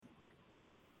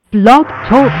Blog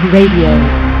Talk Radio.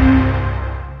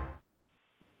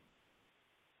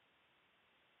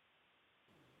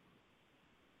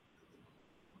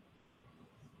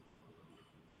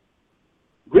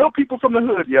 Real people from the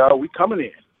hood, y'all. We coming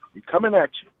in. We coming at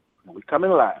you. We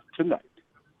coming live tonight.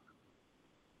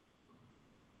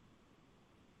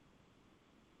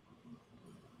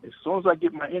 As soon as I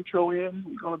get my intro in,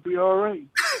 we're gonna be all right.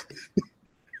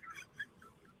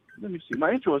 Let me see. My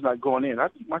intro is not going in. I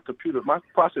think my computer, my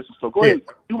processor. So go ahead,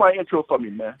 do my intro for me,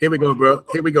 man. Here we go, bro.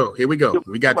 Here we go.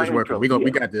 We got this working. We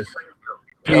got this.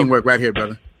 Teamwork right here,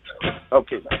 brother.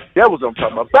 Okay, that was what I'm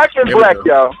talking about. Back in black,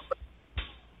 y'all.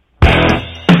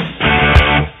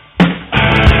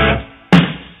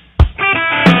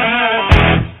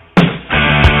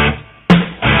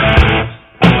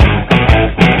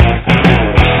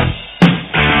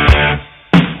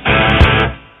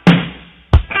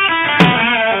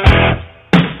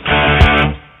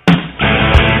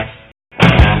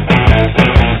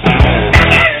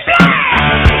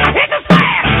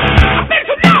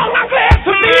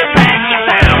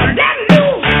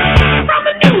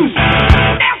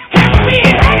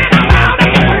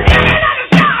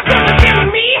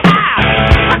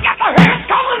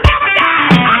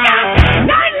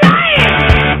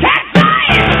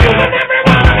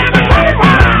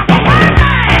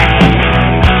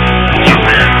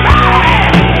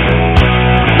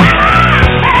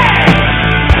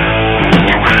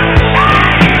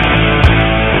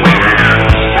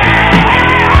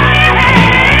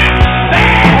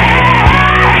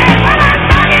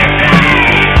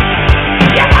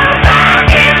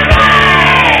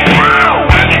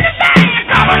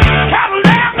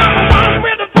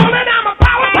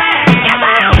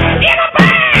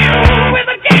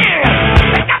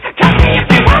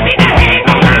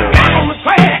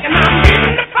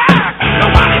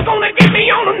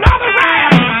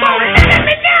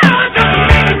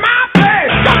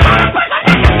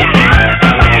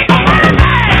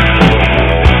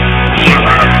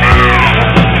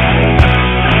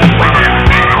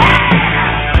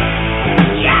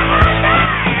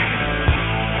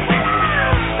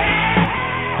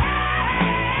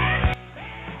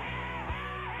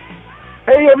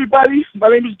 My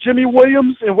name is Jimmy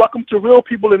Williams, and welcome to Real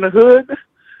People in the Hood.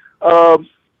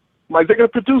 My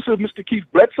executive producer, Mr. Keith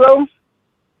Bledsoe.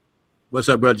 What's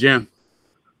up, bro, Jim?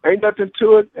 Ain't nothing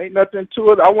to it. I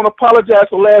want to apologize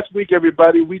for last week,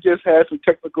 everybody. We just had some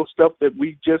technical stuff that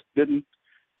we just didn't.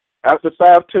 After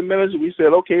 5-10 minutes, we said,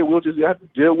 okay, we'll just have to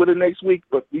deal with it next week.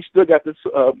 But we still got this,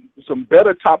 some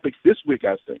better topics this week,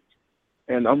 I think.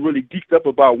 And I'm really geeked up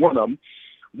about one of them.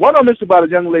 One of them is about a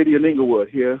young lady in Inglewood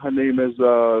here. Her name is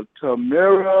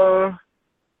Tamira.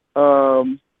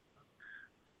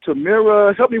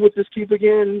 Tamira, help me with this, Keith,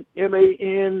 again.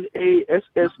 Manassa.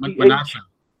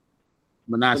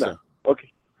 Manassa. Okay,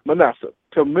 Manassa.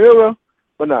 Tamira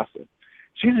Manassa.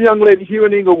 She's a young lady here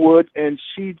in Inglewood, and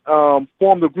she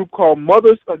formed a group called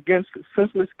Mothers Against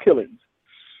Senseless Killings.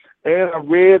 And I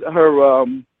read her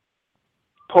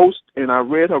post, and I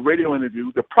read her radio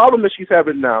interview. The problem that she's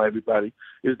having now, everybody,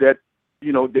 is that,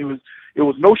 you know, it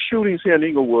was no shootings here in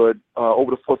Inglewood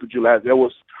over the 4th of July. That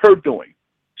was her doing.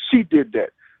 She did that.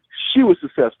 She was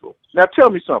successful. Now tell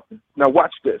me something. Now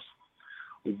watch this.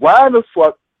 Why the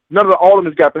fuck none of the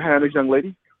aldermen got behind this young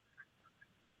lady?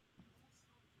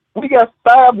 We got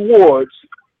 5 wards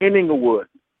in Inglewood,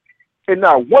 and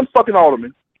not one fucking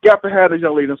alderman got behind this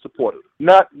young lady and supported her.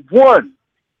 Not one.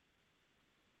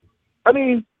 I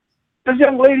mean, this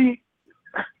young lady,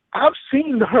 I've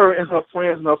seen her and her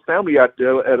friends and her family out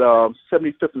there at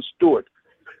 75th and Stewart.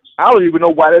 I don't even know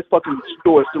why that fucking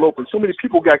store is still open. So many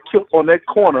people got killed on that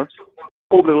corner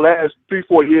over the last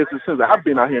 3-4 years since I've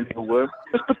been out here in Inglewood.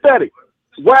 It's pathetic.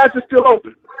 Why is it still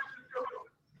open?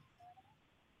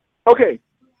 Okay,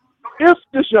 if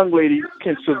this young lady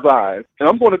can survive, and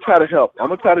I'm going to try to help. I'm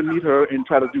going to try to meet her and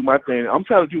try to do my thing. I'm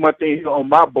trying to do my thing here on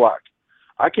my block.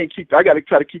 I got to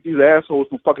try to keep these assholes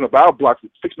from fucking up our blocks,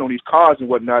 fixing on these cars and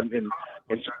whatnot, and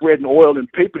spreading oil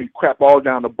and paper and crap all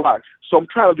down the block. So I'm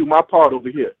trying to do my part over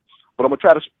here. But I'm going to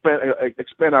try to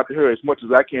expand out to her as much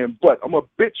as I can. But I'm a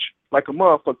bitch like a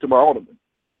motherfucker to my alderman.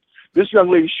 This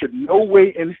young lady should no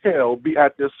way in hell be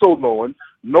out there soloing,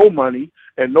 no money,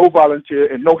 and no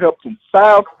volunteer, and no help from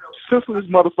 5 senseless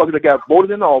motherfuckers that got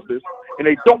voted in office, and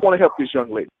they don't want to help this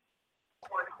young lady.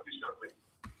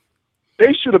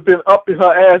 They should have been up in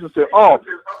her ass and said, oh,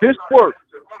 this worked.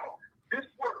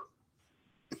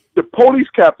 The police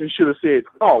captain should have said,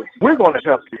 oh, we're going to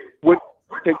help you.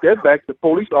 Take that back. The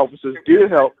police officers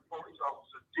did help.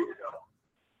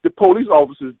 The police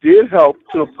officers did help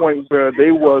to the point where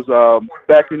they was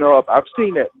backing her up. I've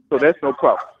seen that, so that's no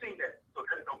problem.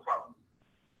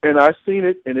 and I've seen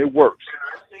it, and it works.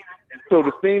 So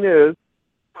the thing is,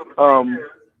 I'm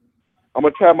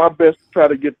gonna try my best to try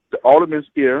to get the alderman's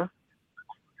ear.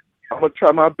 I'm gonna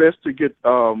try my best to get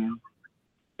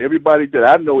everybody that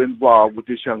I know involved with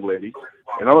this young lady,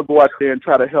 and I'm gonna go out there and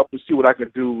try to help and see what I can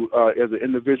do as an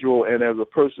individual and as a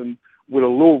person with a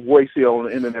little voice here on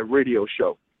the internet radio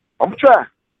show. I'm gonna try,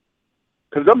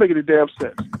 because I'm making a damn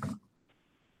sense.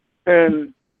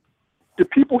 And the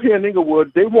people here in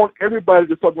Inglewood, they want everybody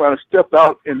to fuck around and step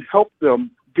out and help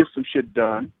them get some shit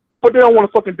done, but they don't want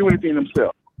to fucking do anything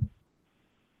themselves.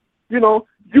 You know,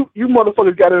 you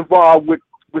motherfuckers got involved with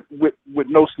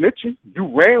no snitching. You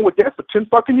ran with that for 10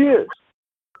 fucking years.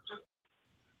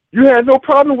 You had no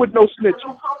problem with no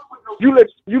snitching. You let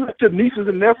your nieces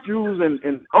and nephews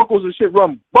and uncles and shit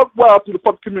run buck wild through the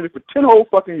fucking community for 10 whole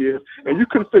fucking years, and you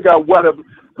couldn't figure out why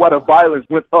the violence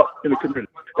went up in the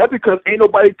community. That's because ain't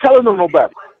nobody telling them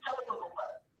nobody.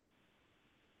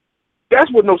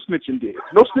 That's what no snitching did.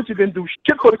 No snitching didn't do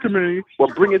shit for the community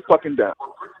but bring it fucking down.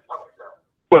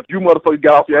 But you motherfuckers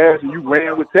got off your ass and you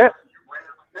ran with that.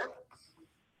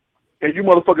 And you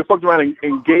motherfuckers fucked around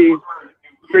and gave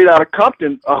straight out of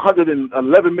Compton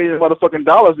 $111 million motherfucking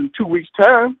dollars in 2 weeks'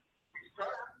 time.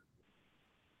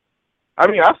 I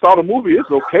mean, I saw the movie. It's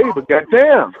okay, but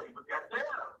goddamn.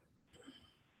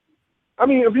 I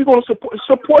mean, if you're gonna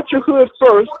support your hood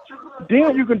first,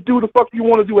 then you can do the fuck you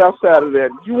want to do outside of that.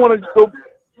 You want to go,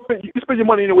 you can spend your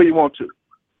money any way you want to.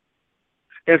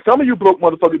 And some of you broke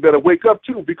motherfuckers better wake up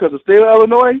too, because the state of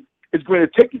Illinois is going to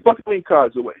take your fucking link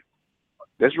cards away.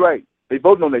 That's right. They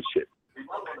voting on that shit.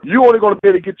 You're only going to be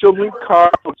able to get your link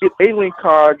card or get a link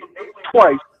card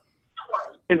twice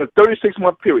in a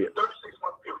 36-month period.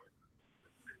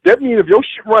 That means if your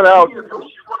shit run out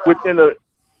within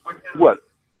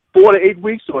 4 to 8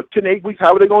 weeks or 10 to 8 weeks,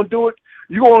 however they're going to do it,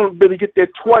 you're going to be able to get that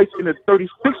twice in a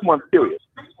 36-month period.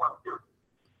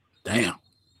 Damn.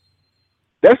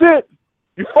 That's it.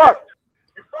 You fucked.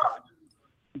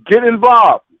 Get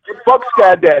involved. Fuck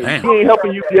Sky Daddy. Damn. He ain't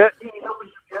helping you yet.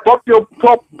 Fuck your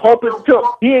pulpit tip.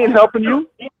 He ain't helping you.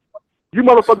 You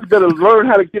motherfuckers better learn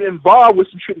how to get involved with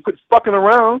some shit and quit fucking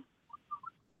around.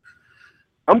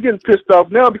 I'm getting pissed off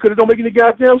now because it don't make any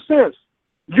goddamn sense.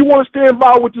 You want to stay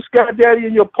involved with the Sky Daddy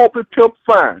and your pulpit pimp?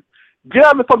 Fine. Get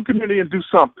out in the fucking community and do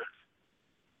something.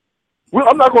 Well,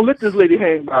 I'm not going to let this lady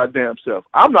hang by her damn self.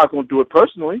 I'm not going to do it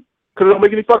personally because it don't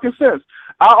make any fucking sense.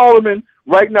 Our alderman,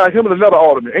 right now, him and another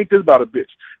alderman, ain't this about a bitch.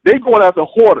 They going after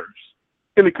hoarders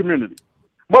in the community.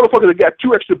 Motherfuckers that got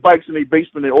 2 extra bikes in their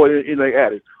basement or in their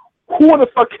attic. Who in the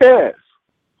fuck cares?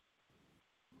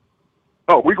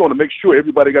 Oh, we're going to make sure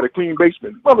everybody got a clean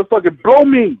basement. Motherfucker, blow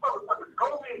me.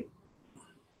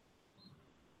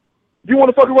 You want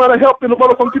to fuck around and help in the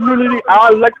motherfucking community,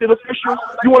 our elected officials?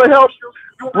 You want to help?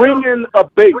 Bring in a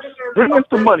base. Bring in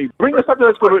some money. Bring in something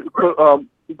that's going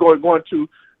to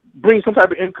bring some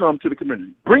type of income to the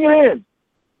community. Bring it in.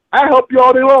 I help you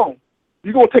all day long.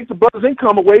 You're going to take the brother's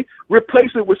income away, replace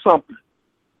it with something.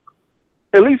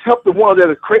 At least help the ones that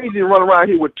are crazy and run around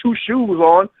here with 2 shoes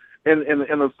on and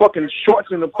the fucking shorts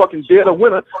in the fucking dead of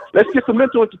winter. Let's get some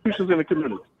mental institutions in the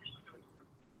community.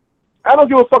 I don't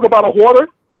give a fuck about a hoarder.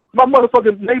 My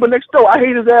motherfucking neighbor next door, I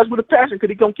hate his ass with a passion because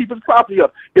he don't keep his property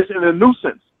up. It's a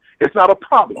nuisance. It's not a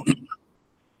problem.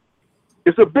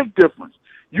 It's a big difference.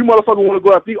 You motherfuckers want to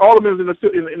go after the aldermen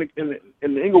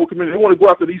in the Inglewood community. They want to go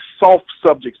after these soft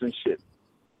subjects and shit.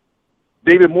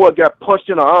 David Moore got punched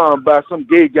in the arm by some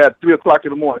gay guy at 3 o'clock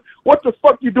in the morning. What the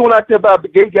fuck you doing out there about the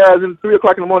gay guys at 3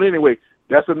 o'clock in the morning anyway?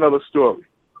 That's another story.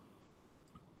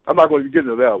 I'm not going to get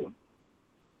into that one.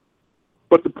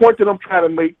 But the point that I'm trying to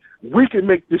make, we can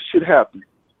make this shit happen.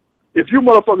 If you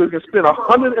motherfuckers can spend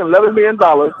 $111 million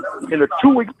in a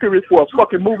 2-week period for a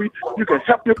fucking movie, you can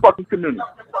help your fucking community.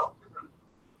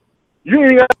 You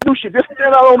ain't got to do shit. Just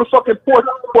stand out on the fucking porch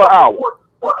for an hour.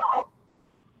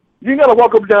 You ain't got to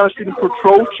walk up and down the street and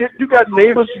patrol shit. You got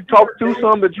neighbors you talk to,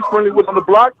 some that you friendly with on the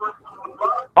block.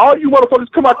 All you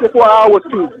motherfuckers come out there for an hour or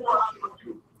 2.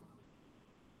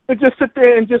 And just sit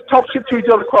there and just talk shit to each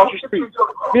other across the street.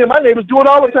 Me and my neighbors do it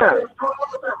all the time.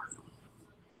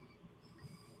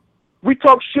 We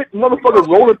talk shit, motherfuckers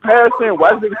rolling past saying, why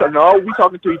is niggas say, no, we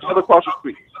talking to each other across the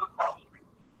street.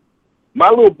 My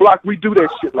little block, we do that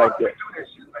shit like that.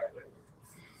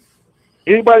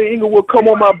 Anybody in Inglewood come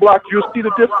on my block, you'll see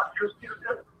the difference.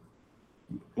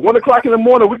 1 o'clock in the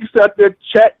morning, we can sit out there,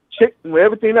 chat, chick, and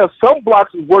everything else. Some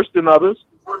blocks is worse than others,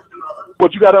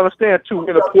 but you got to understand, too,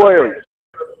 we're in a poor area.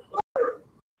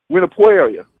 We're in a poor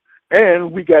area.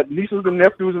 And we got nieces and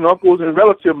nephews and uncles and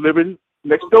relatives living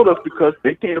next door to us because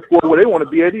they can't afford where they want to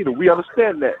be at either. We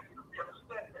understand that.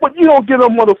 But you don't give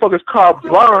them motherfuckers carte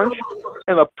blanche.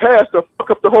 and a pastor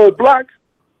fuck up the whole block.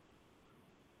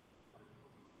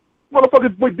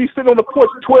 Motherfuckers would be sitting on the porch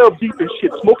 12 deep and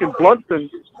shit, smoking blunts and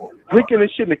drinking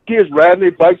and shit, and the kids riding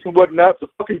their bikes and whatnot. The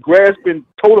fucking grass been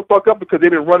tore the fuck up because they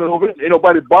been running over it. Ain't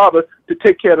nobody bother to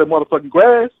take care of the motherfucking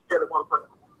grass.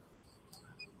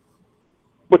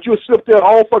 But you'll sit up there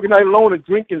all fucking night alone and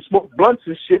drink and smoke blunts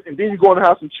and shit, and then you go in the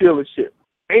house and chill and shit.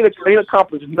 Ain't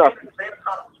accomplished nothing.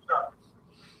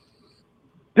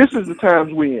 This is the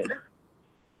times we in.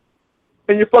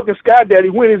 And your fucking Sky Daddy,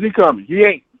 when is he coming? He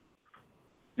ain't.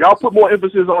 Y'all put more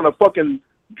emphasis on a fucking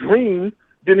dream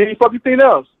than any fucking thing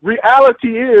else.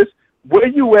 Reality is where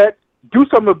you at, do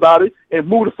something about it, and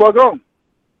move the fuck on.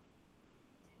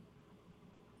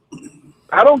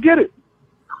 I don't get it.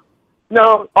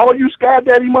 Now, all you Sky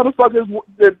Daddy motherfuckers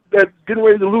that getting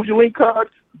ready to lose your link card,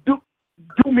 do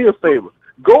me a favor.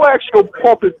 Go ask your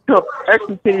corporate help. Ask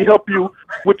them, can he help you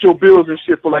with your bills and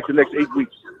shit for like the next 8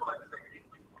 weeks?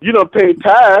 You done paid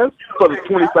tithes for the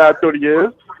 25, 30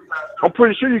 years. I'm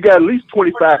pretty sure you got at least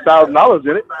 $25,000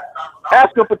 in it.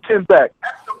 Ask them for 10 back.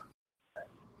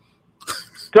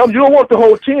 Tell them you don't want the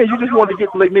whole 10. You just want to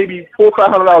get like maybe $400 or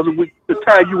 $500 a week to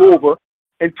tie you over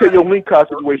until your link card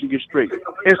situation gets straight,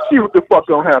 and see what the fuck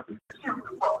gonna happen.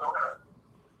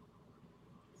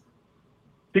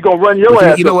 He gonna run your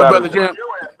ass. You know what, brother Jim?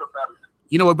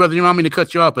 You know what, brother Jim? I don't mean to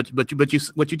cut you off, but you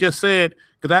what you just said,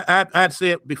 because I'd said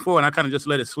it before, and I kind of just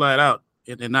let it slide out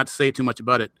and not say too much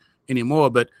about it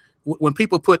anymore. But when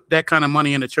people put that kind of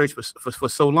money in the church for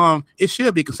so long, it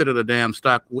should be considered a damn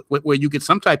stock where you get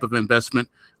some type of investment,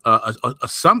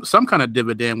 some kind of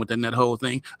dividend within that whole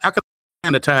thing. I could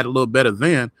kind of tie it a little better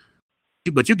then,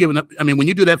 but you're giving up. I mean, when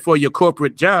you do that for your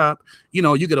corporate job, you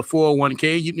know, you get a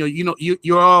 401k.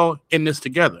 You're all in this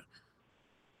together.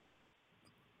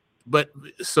 But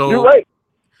so you're right.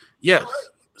 Yes.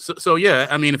 So yeah.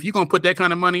 I mean, if you're gonna put that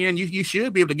kind of money in, you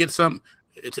should be able to get some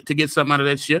to get something out of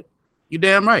that shit. You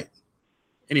damn right.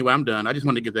 Anyway, I'm done. I just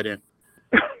wanted to get that in.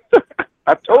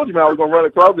 I told you, man, I was gonna run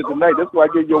across it tonight. That's why I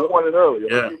gave you a warning earlier.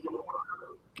 Yeah.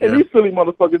 And these silly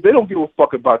motherfuckers, they don't give a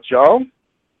fuck about y'all.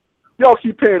 Y'all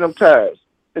keep paying them tithes.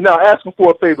 And now ask them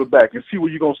for a favor back and see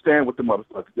where you're going to stand with the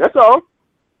motherfuckers. That's all.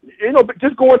 You know,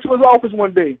 just go into his office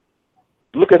one day,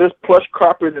 look at his plush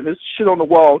carpet and his shit on the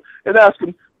wall, and ask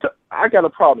him, I got a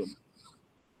problem.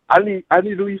 I need at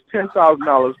least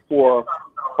 $10,000 for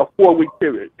a 4-week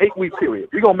period, 8-week period.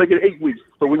 We're going to make it 8 weeks,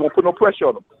 so we won't put no pressure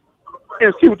on him.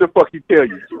 And see what the fuck he tell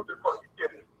you.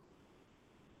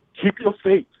 Keep your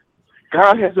faith.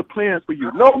 God has a plan for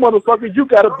you. No, motherfucker, you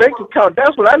got a bank account.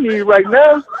 That's what I need right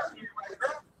now.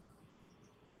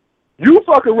 You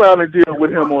fuck around and deal with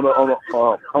him on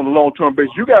a long-term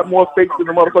basis. You got more faith in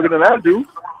the motherfucker than I do.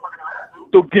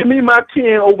 So give me my 10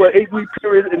 over an 8-week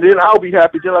period, and then I'll be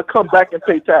happy. Then I'll come back and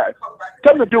pay tithes.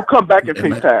 Tell me to come back and pay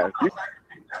tithes.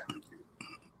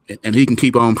 And he can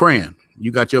keep on praying.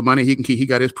 You got your money. He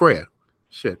got his prayer.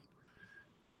 Shit.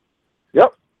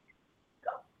 Yep.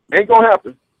 Ain't gonna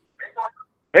happen.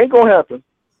 Ain't gonna happen,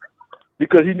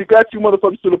 because he got you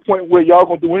motherfuckers to the point where y'all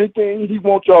gonna do anything he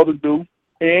wants y'all to do, and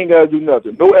he ain't gotta do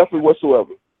nothing, no effort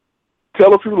whatsoever.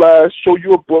 Tell a few lies, show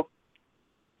you a book,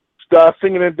 start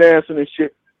singing and dancing and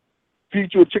shit,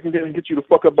 feed you a chicken dinner and get you the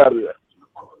fuck up out of there.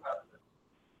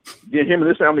 Then him and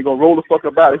his family gonna roll the fuck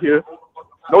up out of here.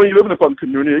 Don't even live in the fucking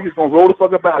community. They just gonna roll the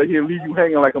fuck up out of here and leave you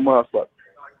hanging like a motherfucker.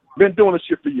 Been doing this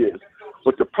shit for years.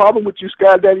 But the problem with you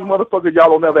Sky Daddy motherfuckers,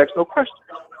 y'all don't never ask no questions.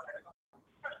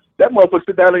 That motherfucker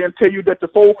sit down there and tell you that the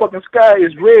whole fucking sky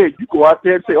is red. You go out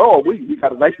there and say, oh, we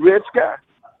got a nice red sky.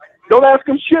 Don't ask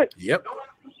him shit. Yep.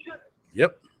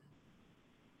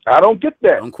 I don't get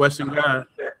that. Don't question God.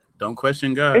 Don't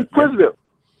question God. Inquisitive.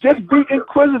 Just be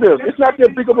inquisitive. It's not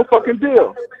that big of a fucking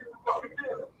deal.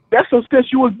 That's the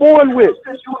sense you was born with.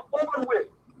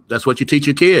 That's what you teach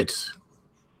your kids.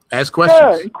 Ask questions.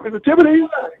 Yeah, inquisitivity.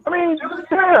 I mean,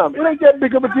 damn, it ain't that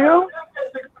big of a deal.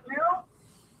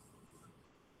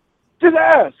 Just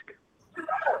ask.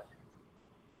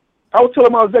 I was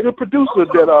telling my executive producer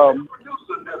that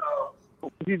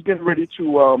he's getting ready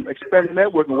to expand the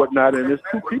network and whatnot, and there's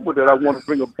 2 people that I want to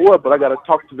bring aboard, but I got to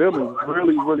talk to them and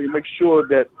really, really make sure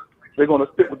that they're going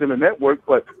to fit within the network,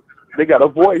 but they got a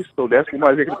voice, so that's where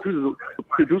my executive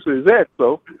producer is at.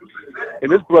 So,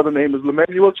 and his brother name is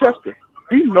Lemanuel Chester.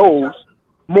 He knows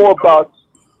more about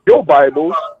your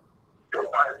Bibles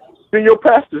than your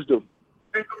pastors do.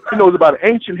 He knows about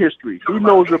ancient history. He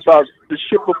knows about the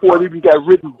shit before it even got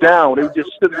written down. They were just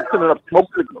sitting up smoke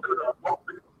signals.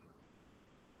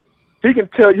 He can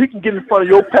tell. He can get in front of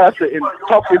your pastor and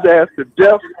talk his ass to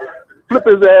death, flip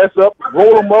his ass up,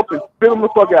 roll him up, and spit him the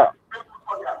fuck out.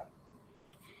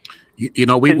 You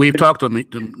know, we've talked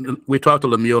to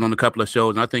Lemuel on a couple of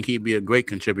shows, and I think he'd be a great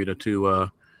contributor to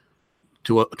a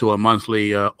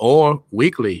monthly or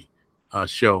weekly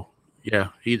show. Yeah,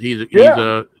 he's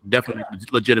definitely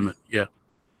legitimate. Yeah.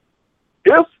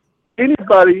 If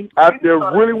anybody out there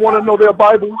really want to know their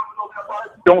Bible,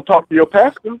 don't talk to your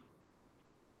pastor.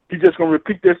 He's just gonna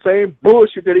repeat that same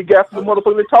bullshit that he got from the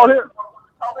motherfucker that taught him.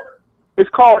 It's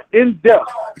called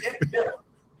in-depth.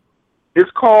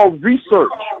 It's called research.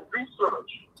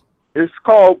 It's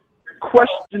called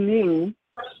questioning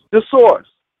the source.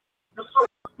 A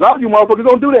lot of you motherfuckers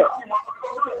don't do that.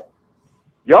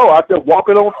 Yo, out there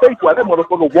walking on faith while that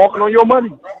motherfucker walking on your money.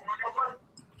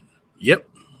 Yep.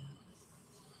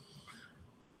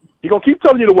 He gonna keep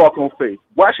telling you to walk on faith.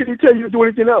 Why should he tell you to do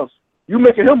anything else? You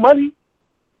making him money.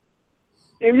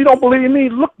 If you don't believe me,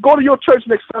 go to your church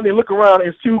next Sunday and look around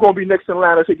and see who's gonna be next in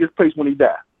line to take his place when he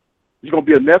dies. It's gonna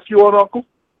be a nephew or an uncle.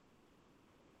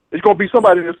 It's gonna be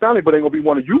somebody in his family, but it ain't gonna be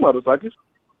one of you motherfuckers.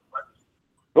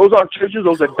 Those aren't churches,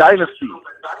 those are dynasties.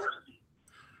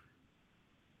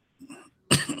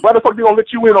 Why the fuck they gonna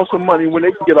let you in on some money when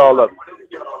they can get all of it?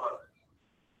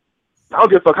 I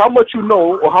don't give a fuck how much you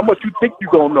know or how much you think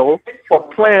you're gonna know or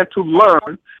plan to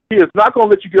learn. He is not gonna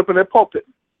let you get up in that pulpit.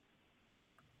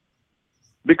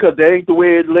 Because that ain't the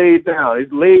way it's laid down.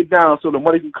 It's laid down so the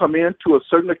money can come in to a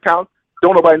certain account.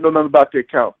 Don't nobody know nothing about the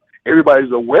account.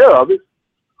 Everybody's aware of it,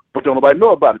 but don't nobody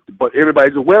know about it. But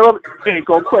everybody's aware of it, they ain't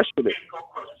gonna question it.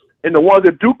 And the ones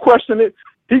that do question it,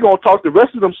 he gonna talk the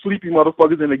rest of them sleepy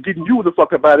motherfuckers into getting you the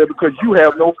fuck about it because you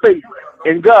have no faith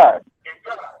in God.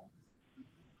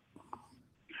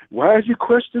 Why is you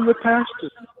questioning the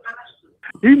pastor?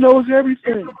 He knows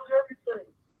everything.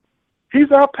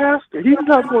 He's our pastor. He's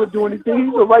not going to do anything.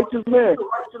 He's a righteous man.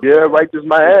 Yeah, righteous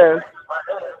my ass.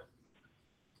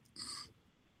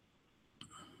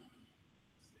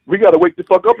 We got to wake the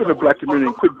fuck up in the black community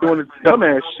and quit doing this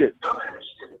dumbass shit.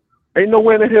 Ain't no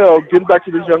way in the hell, getting back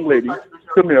to this young lady,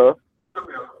 Camilla,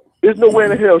 there's no way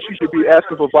in the hell she should be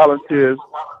asking for volunteers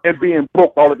and being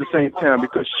broke all at the same time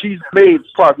because she's made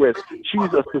progress.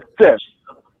 She's a success.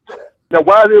 Now,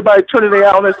 why is everybody turning their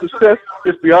eye on that success?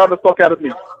 It's beyond the fuck out of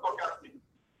me.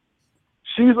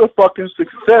 She's a fucking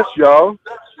success, y'all.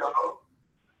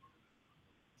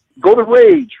 Go to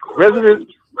Rage, Resident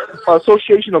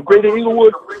Association of Greater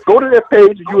Inglewood. Go to their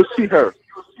page and you will see her.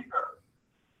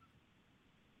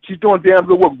 She's doing damn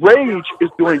good work. Rage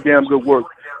is doing damn good work.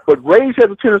 But Rage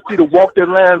has a tendency to walk their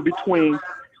line between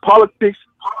politics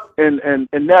and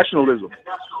nationalism.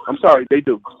 I'm sorry, they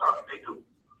do.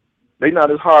 They're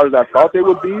not as hard as I thought they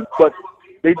would be, but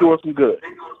they doing some good.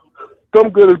 Some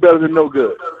good is better than no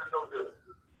good.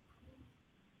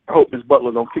 I hope Ms.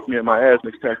 Butler don't kick me in my ass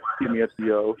next time she see me at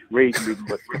the Rage meeting.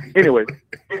 But anyway,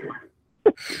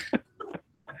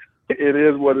 it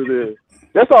is what it is.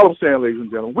 That's all I'm saying, ladies and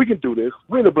gentlemen. We can do this.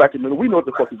 We're in the black community. We know what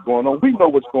the fuck is going on. We know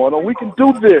what's going on. We can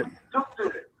do this.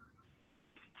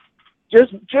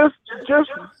 Just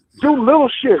do little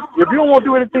shit. If you don't want to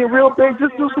do anything real big,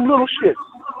 just do some little shit.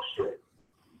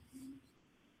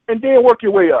 And then work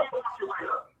your way up.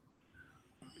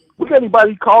 We got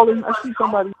anybody calling? I see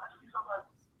somebody.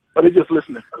 Or they just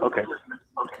listening? Okay.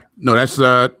 No, that's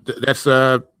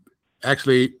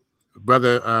actually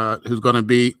brother who's going to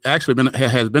be actually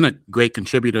has been a great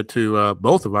contributor to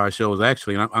both of our shows.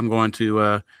 Actually, and I'm going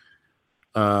to.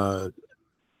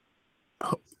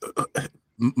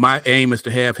 My aim is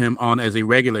to have him on as a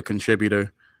regular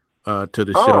contributor to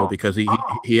the show because he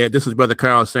had, this is Brother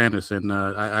Carl Sanderson.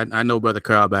 I know Brother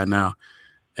Carl by now,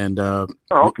 and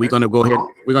we're gonna go ahead.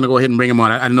 We're gonna go ahead and bring him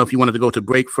on. I don't know if you wanted to go to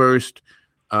break first.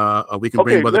 Or we can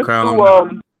bring Brother Carl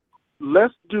on.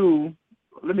 Let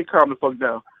me calm the fuck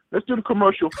down. Let's do the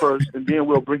commercial first, and then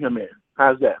we'll bring him in.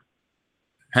 How's that?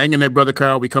 Hang in there, Brother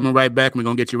Carl. We're coming right back. We're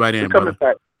going to get you right in, brother.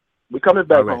 We're coming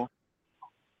back home.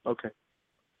 Okay.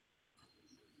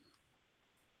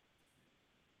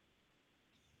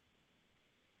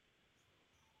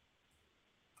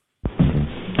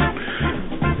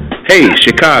 Hey,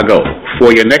 Chicago,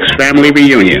 for your next family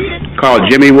reunion, call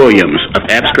Jimmy Williams of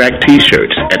Abstract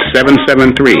T-Shirts at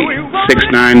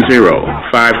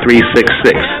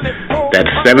 773-690-5366. That's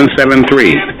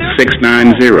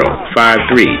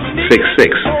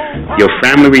 773-690-5366. Your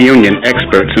family reunion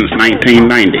expert since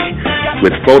 1990.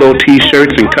 With photo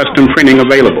T-shirts and custom printing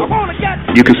available.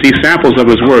 You can see samples of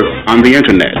his work on the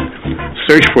internet.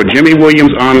 Search for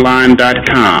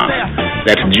JimmyWilliamsOnline.com.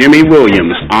 That's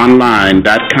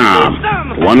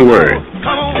JimmyWilliamsOnline.com. One word.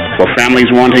 For families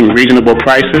wanting reasonable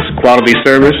prices, quality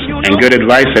service, and good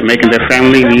advice at making their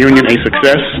family reunion a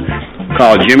success,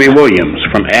 call Jimmy Williams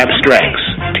from Abstracts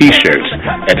T-Shirts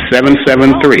at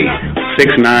 773-690-5366.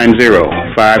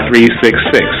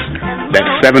 773-690-5366. That's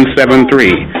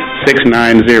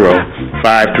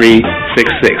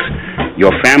 773-690-5366.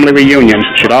 Your family reunions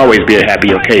should always be a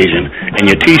happy occasion, and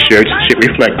your T-shirts should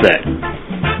reflect that.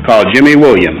 Call Jimmy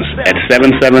Williams at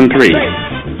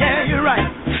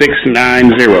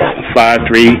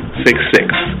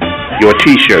 773-690-5366. Your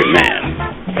T-shirt man.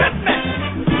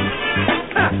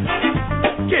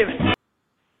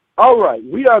 All right,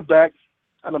 we are back.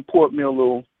 I done poured me a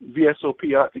little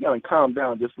VSOP. I think I done calmed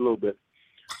down just a little bit.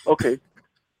 Okay,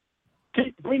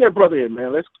 bring that brother in,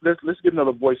 man. Let's get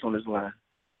another voice on this line.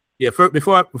 Yeah,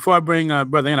 before I bring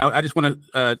brother in, I just want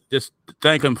to just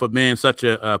thank him for being such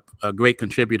a great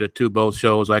contributor to both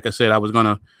shows. Like I said, I was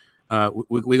gonna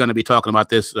we're gonna be talking about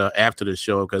this after the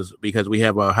show because we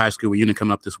have our high school reunion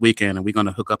coming up this weekend, and we're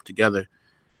gonna hook up together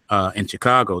in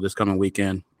Chicago this coming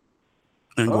weekend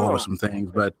and go over some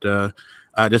things. But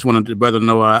I just wanted the brother to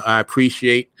know I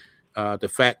appreciate the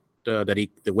fact that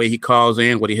the way he calls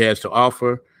in, what he has to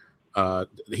offer.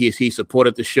 He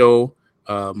supported the show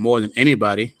more than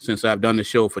anybody since I've done the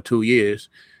show for 2 years.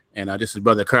 And this is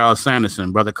Brother Carl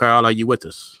Sanderson. Brother Carl, are you with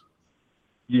us?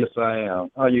 Yes, I am.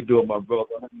 How you doing, my brother?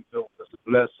 How you doing, Mr.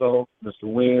 Bledsoe, Mr.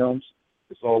 Williams?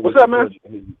 It's always What's up, man? a pleasure to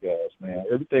hear you guys, man.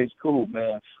 Everything's cool,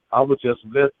 man. I was just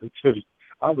listening to you.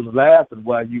 I was laughing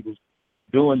while you was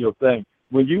doing your thing.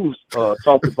 When you was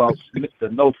talking about the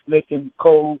no snitching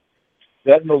code,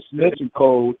 that no snitching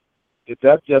code,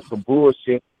 that's just some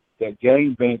bullshit that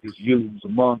gang bangers use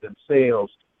among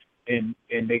themselves, and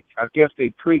I guess they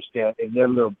preach that in their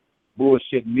little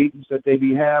bullshit meetings that they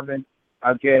be having.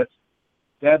 I guess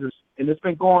that is, and it's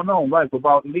been going on right for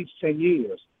about at least 10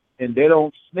 years, and they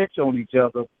don't snitch on each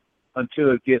other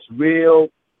until it gets real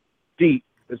deep.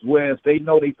 As well as they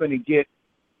know they finna get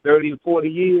 30 or 40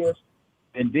 years,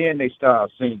 and then they start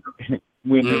singing.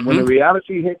 when the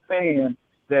reality hit fan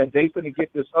that they finna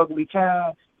get this ugly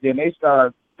time, then they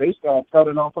start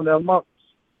cutting off on their mothers.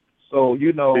 So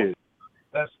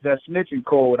that's that snitching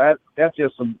code.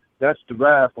 That's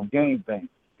derived from gang bang.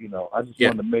 I just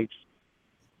wanted to make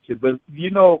sure. But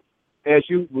as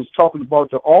you was talking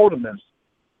about the aldermen,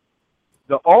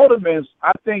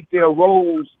 I think their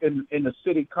roles in the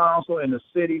city council in the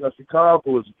city of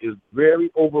Chicago is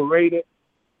very overrated.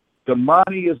 The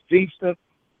money is decent,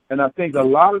 and I think a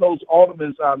lot of those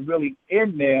aldermen are really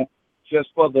in there just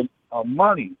for the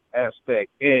money aspect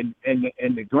and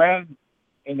the grand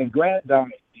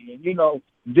dynasty.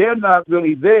 They're not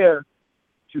really there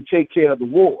to take care of the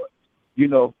ward.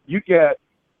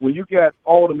 When you got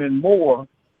Alderman Moore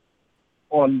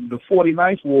on the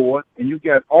 49th ward, and you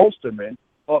got Ulsterman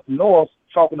up north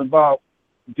talking about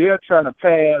they're trying to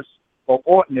pass an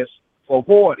ordinance for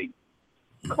hoarding.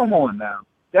 Come on now,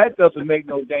 that doesn't make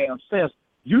no damn sense.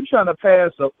 You trying to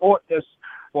pass an ordinance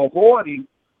for hoarding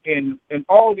in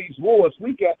all these wards?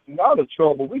 We got a lot of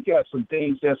trouble. We got some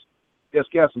things that's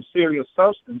got some serious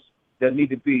substance that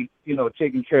need to be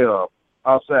taken care of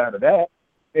outside of that.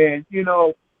 And in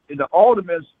the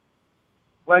aldermen,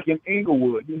 like in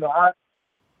Inglewood,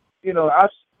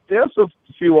 there's a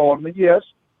few aldermen. Yes,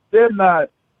 they're not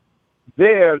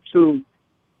there to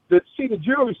see the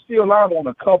jury's still out on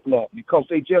a couple of them because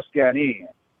they just got in.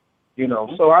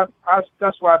 So I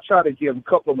that's why I try to give a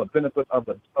couple of them a benefit of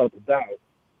the doubt.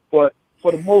 But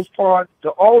for the most part, the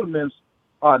aldermen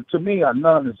to me are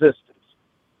non-existent.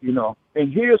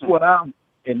 And here's what I'm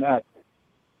enacting.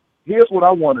 Here's what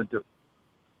I want to do.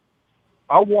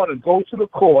 I want to go to the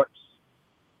courts,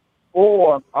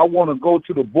 or I want to go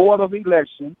to the Board of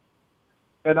Election,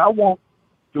 and I want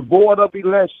the Board of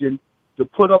Election to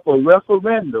put up a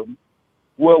referendum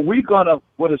where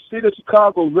the city of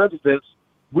Chicago residents,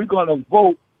 we're gonna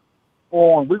vote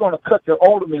on. We're gonna cut the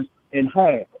aldermen in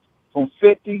half from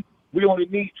 50. We only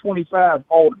need 25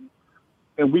 aldermen,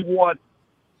 and we want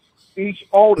each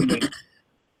alderman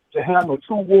to handle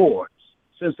 2 wards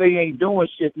since they ain't doing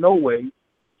shit no way.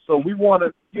 So we want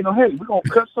to, hey, we're going to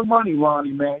cut some money,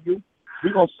 Ronnie Manuel.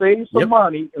 We're going to save some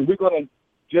money, and we're going to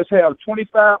just have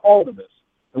 25 aldermen.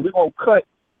 And we're going to cut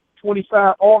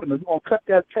 25 aldermen. We're going to cut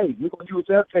that pay. We're going to use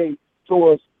that pay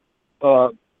towards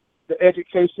the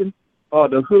education,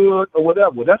 the hood, or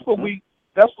whatever. That's what we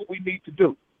need to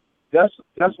do. That's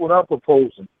what I'm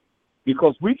proposing.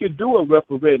 Because we can do a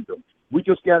referendum. We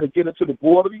just got to get into the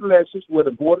Board of Elections, where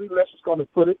the Board of Elections is going to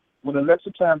put it. When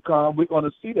election time comes, we're going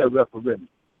to see that referendum.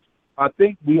 I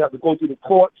think we have to go to the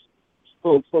courts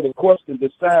for the courts to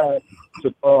decide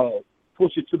to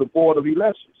push it to the Board of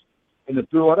Elections and to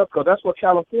throw it up, because that's what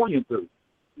California do.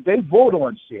 They vote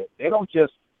on shit. They don't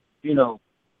just, the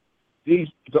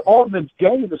aldermen's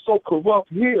game is so corrupt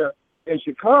here in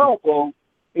Chicago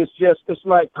It's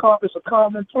like it's a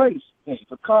commonplace thing.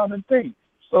 It's a common thing.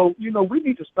 So, you know, we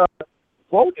need to start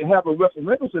vote and have a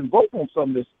referendum and vote on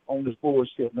some of this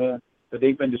bullshit, man, that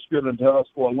they've been distributing to us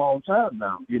for a long time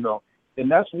now, you know. And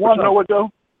that's one. You know what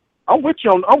though? I'm with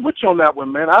you on that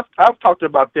one, man. I've talked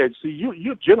about that. See,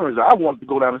 you're generous. I wanted to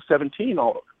go down to 17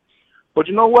 on it. But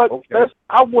you know what? Okay.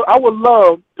 I would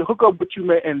love to hook up with you,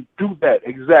 man, and do that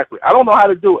exactly. I don't know how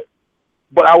to do it,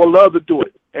 but I would love to do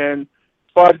it. And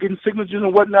as far as getting signatures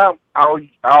and whatnot, I'll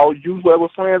use whatever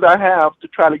friends I have to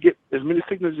try to get as many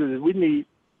signatures as we need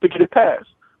to get it passed.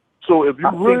 So if you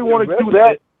really want to do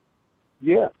that,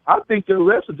 yeah, I think the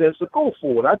residents will go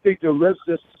for it. I think the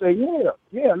residents say,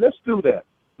 yeah, let's do that.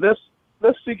 Let's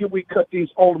see if we cut these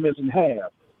aldermen in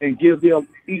half and give them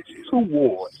each 2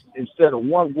 wards instead of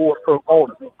 1 ward per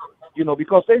alderman. You know,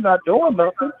 because they're not doing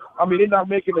nothing. I mean, they're not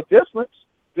making a difference.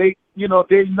 They're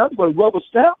nothing but rubber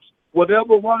stamps.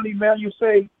 Whatever Ronnie Manuel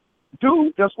say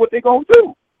do, that's what they're gonna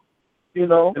do. You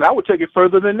know. And I would take it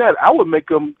further than that. I would make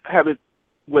them have it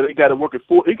where they got to work it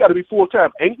full. It got to be full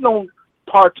time. Ain't no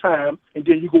part time, and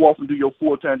then you go off and do your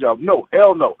full time job. No,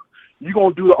 hell no. You're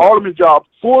gonna do the alderman job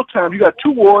full time. You got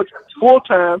 2 wards full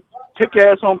time. Take your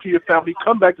ass home to your family.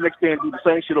 Come back the next day and do the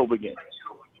same shit over again.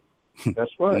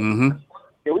 That's right. Mm-hmm.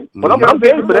 Yeah, but I'm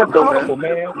game for that though,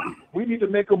 man. We need to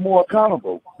make them more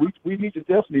accountable. We need to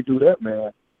definitely do that,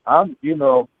 man. I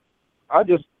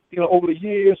just over the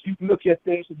years you look at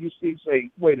things and you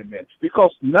say, wait a minute,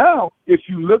 because now if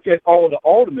you look at all the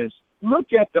aldermen,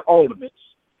 look at the aldermen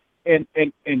and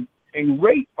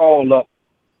rate all up.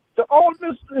 The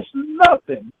aldermen is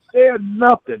nothing. They're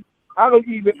nothing. I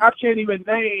can't even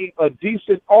name a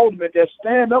decent alderman that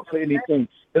stand up for anything.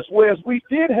 As whereas we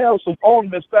did have some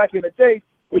aldermen back in the day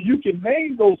where you can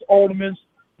name those aldermen.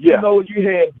 Yeah. You know, you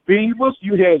had Beavers,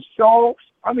 you had Shaw.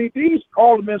 I mean, these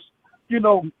aldermen,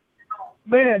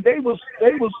 man, they was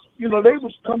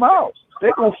come out.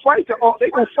 They're gonna fight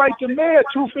the mayor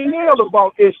tooth and nail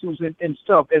about issues and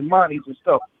stuff and monies and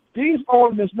stuff. These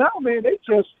aldermen now, man, they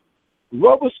just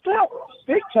rubber stamp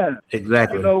big time.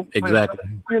 Exactly. Exactly.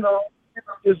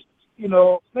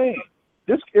 Man,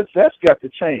 that's got to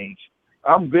change.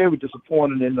 I'm very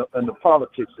disappointed in the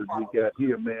politics that we got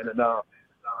here, man. And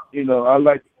I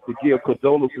like to give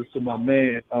condolences to my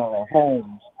man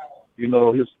Holmes.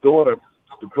 His daughter,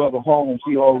 the brother Holmes,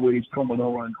 he always coming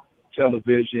on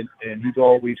television, and he's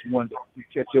always wanted to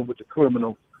catch up with the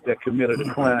criminal that committed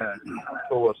a crime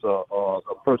towards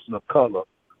a person of color.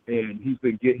 And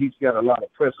he's got a lot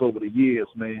of press over the years,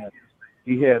 man.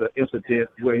 He had an incident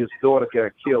where his daughter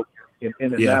got killed in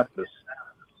Indianapolis,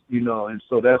 and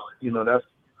so that's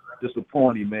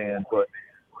disappointing, man. But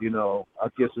I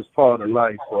guess it's part of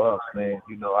life for us, man.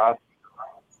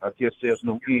 I guess there's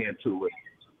no end to it.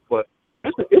 But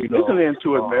it's an end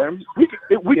to it, man. We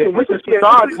can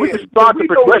start the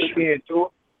progression.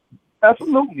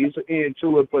 Absolutely, it's an end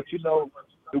to it. But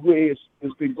the way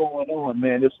it's been going on,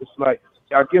 man, it's just like,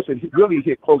 I guess it really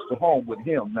hit close to home with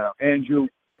him now. Andrew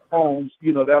Holmes,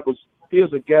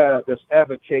 here's a guy that's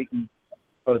advocating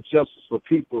justice for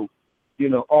people,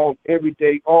 every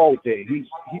day, all day. He's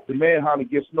the man hardly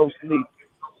gets no sleep,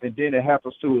 and then it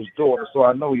happens to his daughter. So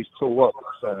I know he's tore up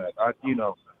inside.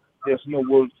 There's no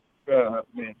words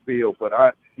man feel, but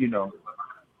I'm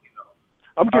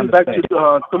getting back to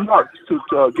tomorrow.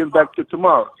 Getting back to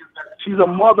tomorrow. She's a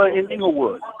mother in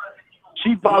Inglewood.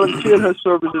 She volunteered her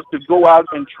services to go out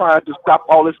and try to stop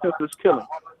all this senseless killing.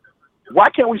 Why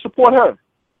can't we support her?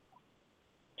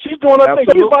 She's doing her thing.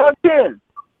 She's volunteering.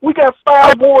 We got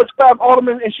 5 wards, 5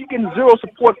 aldermen, and she getting 0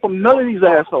 support from none of these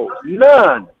assholes.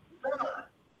 None.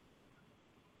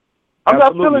 I'm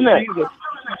not feeling that.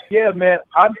 Yeah, man.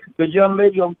 The young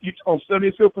lady on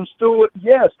 75th and Stewart.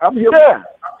 Yes, I'm here. Yeah.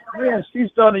 Man,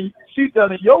 she's done a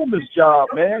yeoman's job,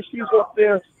 man. She's up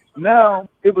there. Now,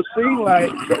 it would seem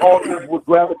like the audience would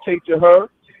gravitate to her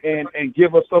and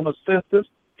give her some assistance,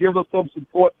 give her some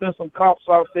support, send some cops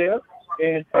out there,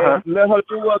 and let her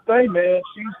do her thing, man.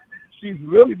 She's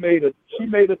really made a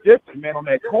difference, man, on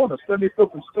that corner.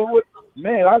 75th and Stewart,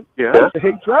 man, I used to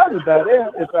hate driving by there.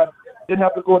 If I didn't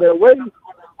have to go that way,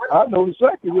 I know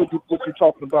exactly what you're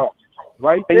talking about.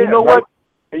 Right there. And you know what?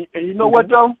 And you know what,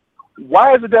 though?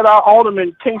 Why is it that our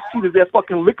aldermen can't see that their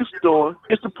fucking liquor store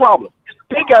is the problem?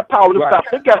 They got power to stop.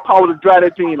 They got power to dry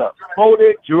that thing up. Vote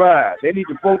it dry. They need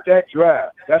to vote that dry.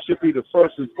 That should be the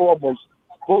first and foremost.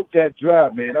 Vote that dry,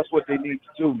 man. That's what they need to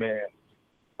do, man.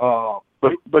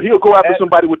 But he'll go after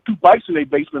somebody with 2 bikes in their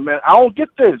basement, man. I don't get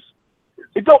this.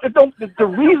 The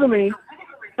reasoning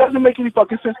doesn't make any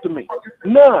fucking sense to me.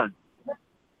 None.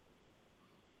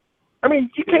 I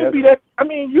mean, you can't be that. I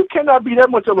mean, you cannot be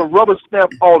that much of a rubber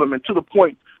stamp alderman to the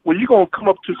point Well, you're going to come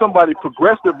up to somebody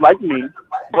progressive like me,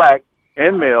 black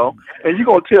and male, and you're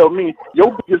going to tell me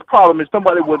your biggest problem is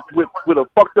somebody with a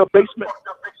fucked up basement?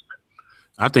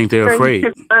 I think they're afraid.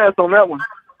 You kiss my ass on that one.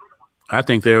 I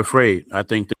think they're afraid. I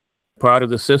think they're part of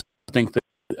the system. I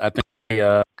think they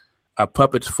are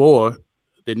puppets for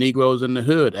the Negroes in the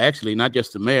hood, actually, not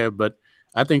just the mayor, but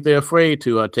I think they're afraid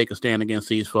to take a stand against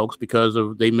these folks because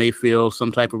they may feel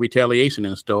some type of retaliation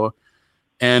in store.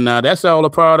 And that's all a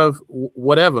part of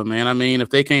whatever, man. I mean, if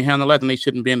they can't handle that, then they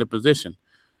shouldn't be in the position,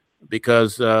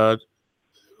 because the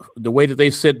way that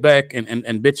they sit back and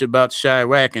bitch about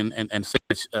Chirac and say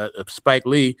Spike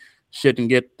Lee shouldn't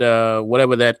get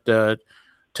whatever that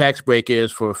tax break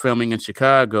is for filming in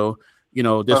Chicago. You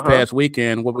know, this past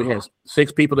weekend, what we had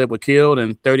 6 people that were killed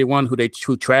and 31 who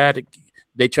tried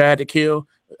to kill.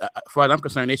 As far as I'm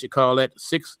concerned, they should call that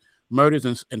 6 murders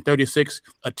and 36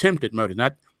 attempted murders,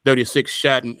 not 36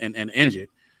 shot and injured.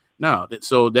 No,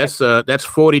 so that's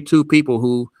 42 people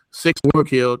who 6 were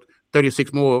killed,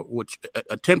 36 more which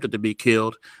attempted to be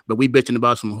killed, but we bitching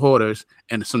about some hoarders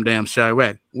and some damn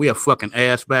Chirac. We are fucking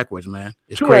ass backwards, man.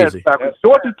 It's crazy.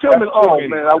 Dorothy Tillman, oh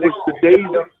man, I wish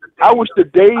the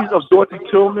days of Dorothy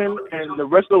Tillman and the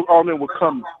rest of the aldermen would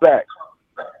come back.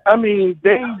 I mean,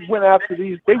 they went after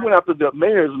the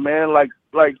mayors, man, like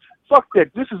fuck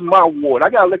that. This is my ward. I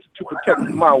got elected to protect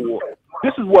my ward.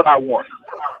 This is what I want.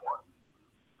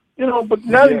 You know, but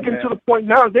now you get to the point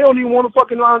now they don't even want to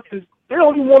fucking around. They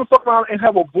don't even want to fuck around and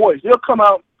have a voice. They'll come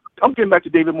out. I'm getting back to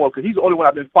David Moore because he's the only one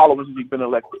I've been following since he's been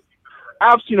elected.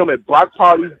 I've seen him at block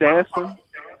parties dancing.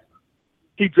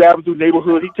 He driving through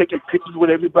neighborhood. He taking pictures with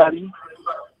everybody.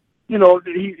 You know,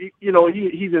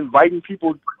 he's inviting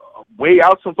people way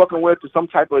out some fucking way to some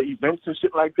type of events and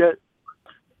shit like that.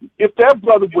 If that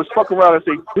brother was fuck around and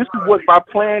say, "This is what my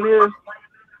plan is,"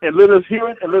 and let us hear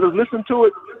it and let us listen to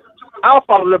it, I'll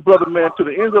follow that brother, man, to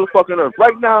the ends of the fucking earth.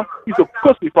 Right now, he's a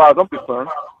pussy, as far as I'm concerned.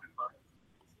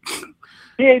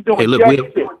 He ain't doing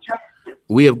shit.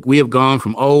 We have gone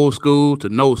from old school to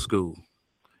no school,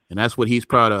 and that's what he's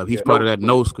part of. He's part of that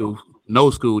no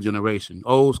school generation,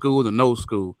 old school to no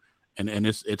school, and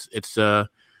it's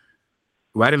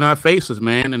right in our faces,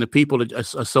 man. And the people are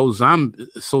so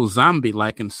zombie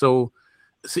like, and so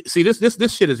see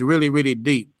this shit is really, really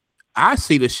deep. I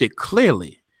see this shit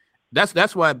clearly.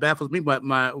 That's why it baffles me.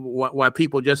 Why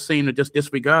people just seem to just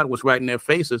disregard what's right in their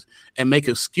faces and make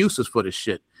excuses for the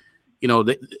shit. You know,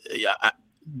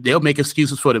 they'll make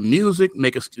excuses for the music.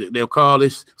 They'll call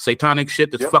this satanic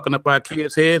shit that's fucking up our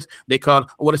kids' heads. They call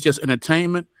it's just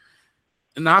entertainment.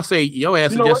 And I say your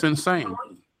ass is just insane.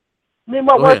 Me and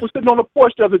my wife was sitting on the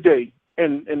porch the other day,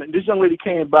 and this young lady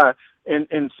came by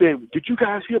and said, "Did you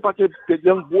guys hear about that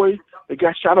young boy that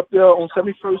got shot up there on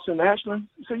 71st and Ashland?"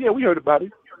 I said, "Yeah, we heard about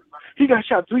it. He got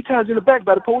shot 3 times in the back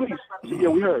by the police." I said, "Yeah,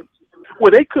 we heard."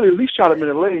 Well, they could at least shot him in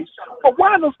the legs. But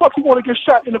why the fuck you want to get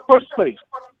shot in the first place?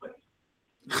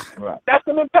 Right. That's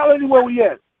the mentality where we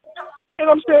at. And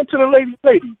I'm saying to the lady,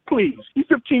 please. He's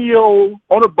 15-year-old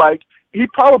on a bike. He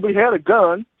probably had a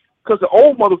gun because the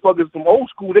old motherfuckers from old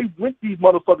school, they rent these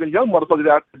motherfucking young motherfuckers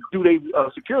out to do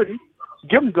their security.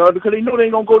 Give them guns because they know they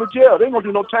ain't going to go to jail. They ain't going to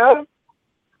do no time.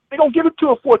 They going to give it to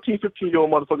a 14, 15-year-old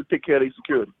motherfucker to take care of their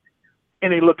security.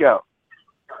 And they look out.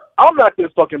 I'm not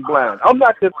that fucking blind. I'm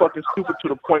not that fucking stupid to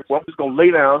the point where I'm just going to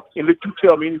lay down and let you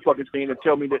tell me any fucking thing and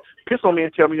tell me that, piss on me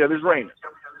and tell me that it's raining.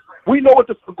 We know what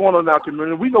the fuck going on out there,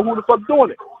 and we know who the fuck doing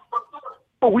it.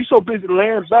 But we so busy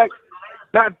laying back,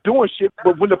 not doing shit,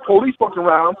 but when the police fuck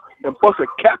around and bust a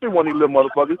cap in one of these little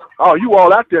motherfuckers, oh, you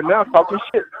all out there now talking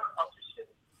shit.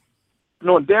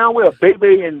 Knowing damn well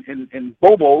Bebe and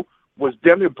Bobo was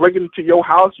damn near breaking into your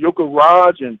house, your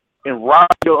garage, and rob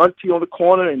your auntie on the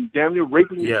corner and damn near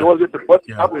raping your daughter at the bus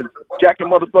stop and jacking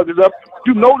motherfuckers up.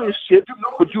 You know this shit,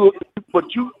 but you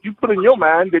put in your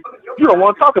mind that you don't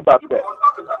want to talk about that.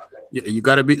 Yeah, you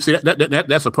got to be. See,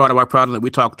 that's a part of our problem that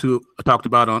we talked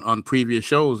about on previous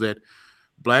shows, that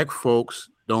black folks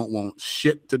don't want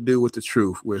shit to do with the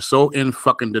truth. We're so in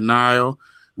fucking denial.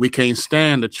 We can't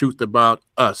stand the truth about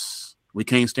us. We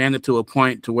can't stand it to a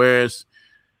point to where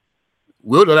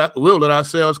we'll let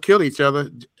ourselves kill each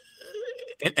other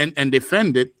and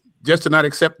defend it just to not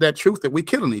accept that truth that we're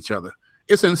killing each other.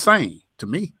 It's insane to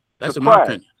me. That's in my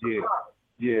opinion.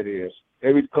 Yeah, it is.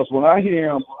 Because when I hear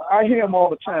him all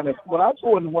the time. When I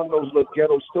go into one of those little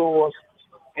ghetto stores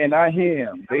and I hear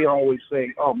him, they always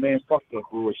say, "Oh man, fuck that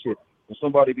bullshit." When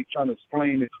somebody be trying to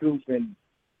explain the truth, and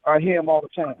I hear him all the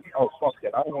time. "Oh, fuck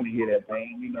that. I don't want to hear that,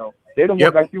 man." You know, they don't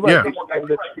want, like you right. They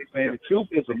say, man, the truth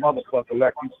is a motherfucker,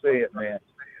 like you said, man.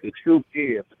 The truth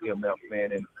is MF,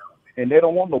 man, and they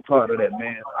don't want no part of that,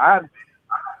 man.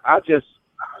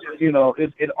 you know,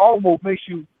 it almost makes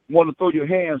you want to throw your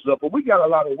hands up. But we got a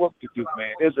lot of work to do,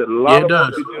 man. There's a lot of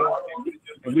work to do,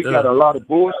 and we got a lot of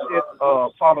bullshit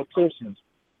politicians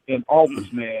in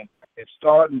office, man. And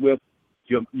starting with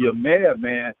your mayor,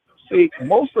 man. See,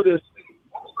 most of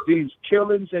these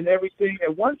killings and everything.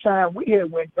 At one time, we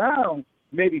had went down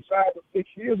maybe 5 or 6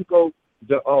 years ago.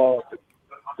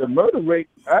 The murder rate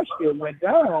actually went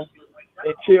down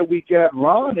until we got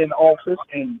Ron in office,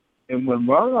 and when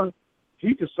Ron,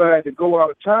 he decided to go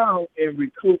out of town and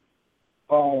recruit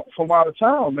from out of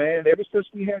town, man. Ever since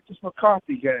we had this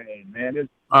McCarthy game, man. It's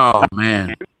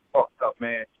fucked up,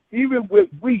 man. Even with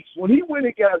Weiss, when he went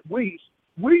and got Weiss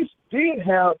did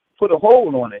have put a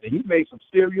hold on it, and he made some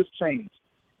serious change.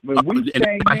 When Weiss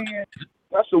came in,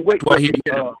 that's the way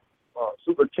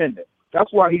superintendent.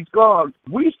 That's why he's gone.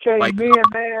 Weiss came in,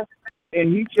 man,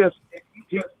 and he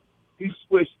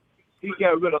switched. He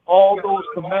got rid of all those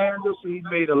commanders. He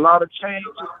made a lot of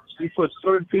changes. He put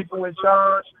certain people in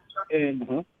charge,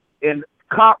 and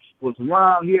cops was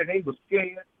around here, and they was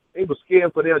scared. They was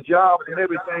scared for their jobs and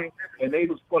everything, and they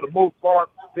was, for the most part,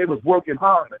 they was working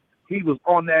hard. He was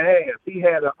on that ass. He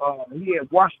had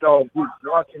watchdog groups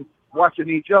watching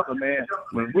each other, man,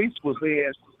 when Weiss was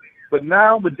there. But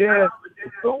now, as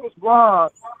soon as Ron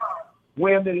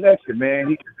won the election,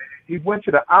 man, he went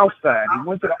to the outside. He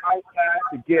went to the outside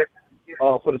to get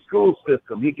for the school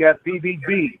system. He got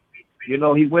BBB. You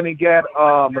know, he went and got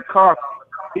McCarthy.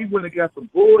 He went and got some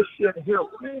bullshit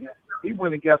help, man. He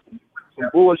went and got some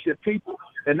bullshit people.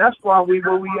 And that's why we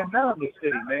where we are now in the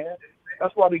city, man.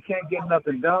 That's why we can't get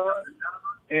nothing done.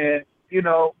 And, you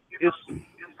know,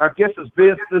 I guess it's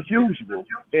business as usual.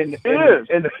 And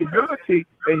the community,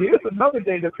 and here's another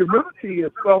thing, the community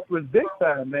is suffering big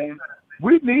time, man.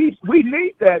 We need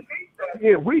that.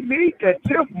 Yeah, we need that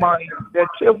TIF money. That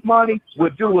TIF money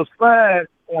would do us fine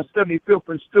on 75th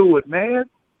and Stewart, man.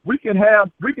 We can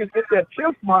get that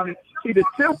TIF money. See, the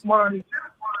TIF money,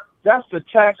 that's the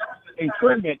tax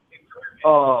increment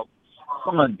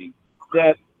funding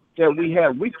that we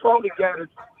have. We probably got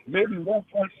maybe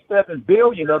 1.7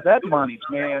 billion of that money,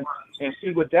 man. And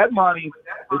see, with that money,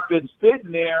 it's been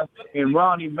sitting there, and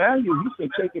Ron Emanuel, he's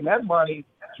been taking that money,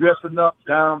 dressing up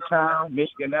downtown,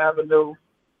 Michigan Avenue.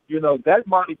 You know, that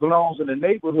money belongs in the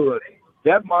neighborhood.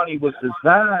 That money was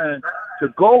designed to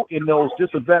go in those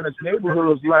disadvantaged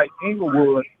neighborhoods like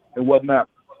Inglewood and whatnot.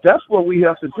 That's what we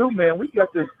have to do, man. We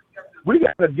got to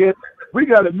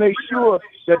make sure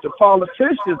that the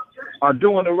politicians are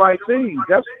doing the right thing.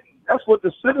 That's what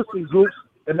the citizen groups,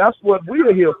 and that's what we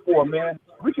are here for, man.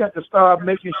 We got to start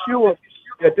making sure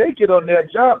that they get on their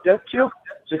job. The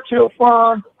TIF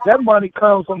fund, that money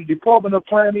comes from the Department of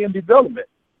Planning and Development.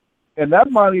 And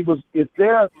that money is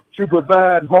there to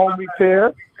provide home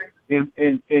repair in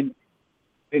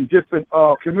different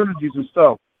communities and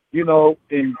stuff. You know,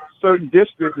 in certain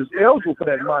districts is eligible for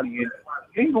that money. And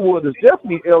Inglewood is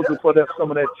definitely eligible for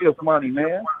some of that TIF money,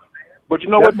 man. But you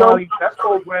know what, though? That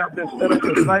program's been set up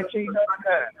since 1999.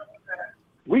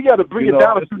 We got to bring it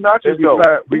down a few notches, though.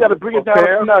 We got to bring it down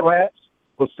a few notches.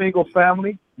 For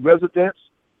single-family residents,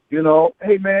 you know,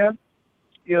 hey, man,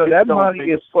 you know, that money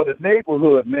is for the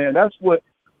neighborhood, man. That's what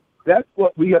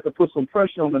we have to put some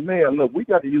pressure on the mayor. Look, we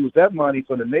got to use that money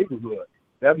for the neighborhood.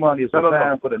 That money is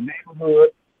designed for the neighborhood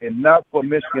and not for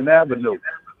Michigan Avenue.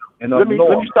 And let me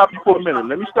stop you for a minute.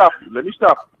 Let me stop you.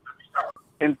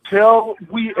 Until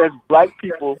we as black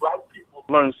people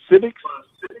learn civics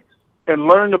and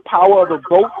learn the power of the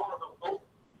vote,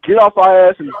 get off our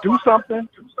ass and do something,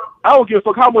 I don't give a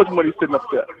fuck how much money's sitting up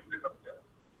there.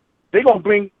 They're going to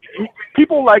bring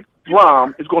people like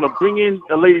Rom is going to bring in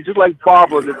a lady just like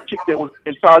Barbara, the chick that was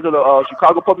in charge of the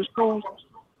Chicago public schools,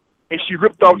 and she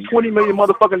ripped off $20 million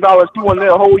motherfucking dollars. She wasn't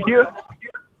there a whole year.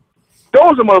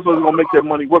 Those are motherfuckers going to make that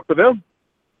money work for them.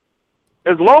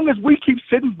 As long as we keep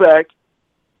sitting back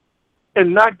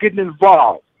and not getting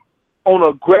involved on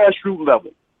a grassroots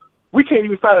level, we can't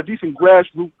even find a decent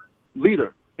grassroots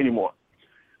leader anymore.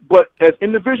 But as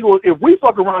individuals, if we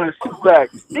fuck around and sit back,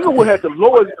 Inglewood had the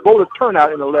lowest voter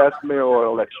turnout in the last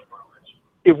mayoral election.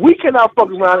 If we cannot fuck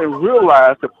around and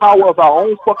realize the power of our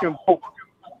own fucking vote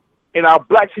in our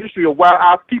black history of why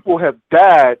our people have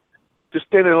died to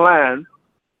stand in line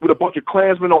with a bunch of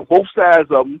Klansmen on both sides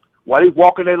of them while they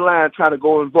walk in their line trying to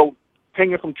go and vote,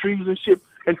 hanging from trees and shit,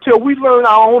 until we learn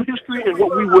our own history and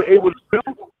what we were able to do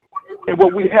and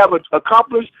what we have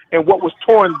accomplished and what was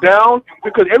torn down,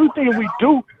 because everything we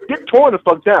do get torn the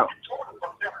fuck down.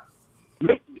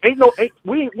 We ain't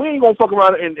gonna fuck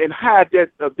around and hide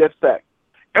that fact.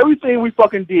 Everything we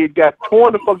fucking did got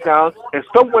torn the fuck down in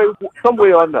some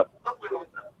way or another.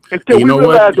 Until you we know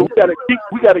realize what? that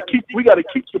we gotta keep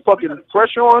the fucking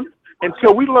pressure on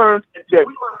until we learn that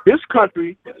this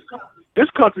country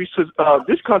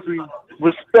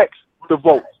respects the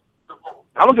vote.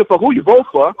 I don't give a fuck who you vote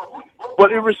for,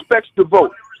 but it respects the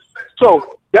vote.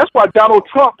 So that's why Donald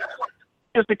Trump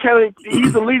is the candidate.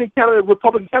 He's the leading candidate,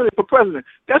 Republican candidate for president.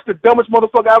 That's the dumbest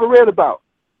motherfucker I ever read about.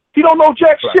 He don't know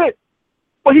jack shit,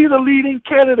 but he's a leading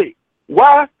candidate.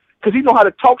 Why? Because he know how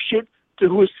to talk shit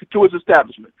to his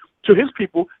establishment, to his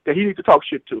people that he needs to talk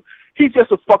shit to. He's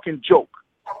just a fucking joke.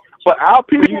 But our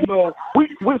people,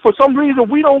 we for some reason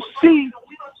we don't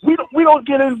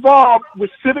get involved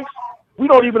with civics. We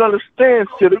don't even understand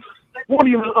civics. We don't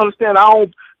even understand our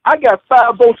own. I got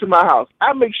 5 votes in my house.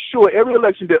 I make sure every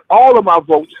election that all of my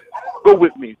votes go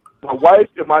with me. My wife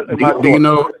and my daughter. Do you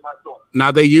know? Now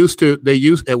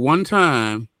at one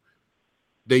time,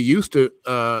 they used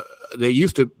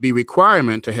to be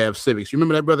requirement to have civics. You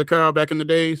remember that, Brother Carl, back in the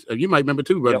days? You might remember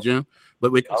too, Brother Jim.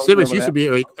 But civics used to be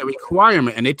a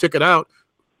requirement, and they took it out,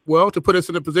 well, to put us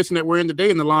in the position that we're in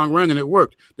today in the long run, and it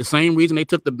worked. The same reason they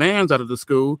took the bands out of the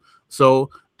school,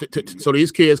 so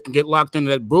these kids can get locked into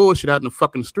that bullshit out in the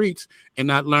fucking streets and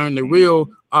not learn the real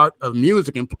art of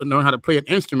music and learn how to play an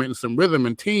instrument and some rhythm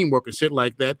and teamwork and shit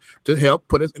like that to help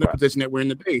put us in the position that we're in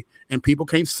today. And people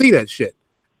can't see that shit.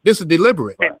 This is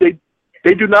deliberate. And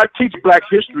they do not teach black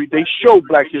history. They show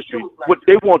black history, what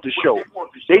they want to show.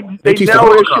 They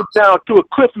narrow their shit down to a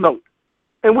cliff note,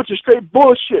 and which is straight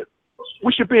bullshit.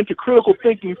 We should be into critical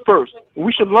thinking first.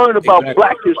 We should learn about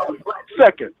black history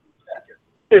second.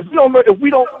 Everything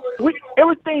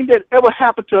that ever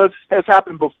happened to us has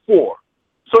happened before.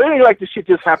 So it ain't like this shit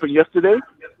just happened yesterday.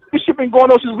 This shit been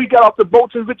going on since we got off the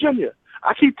boats in Virginia.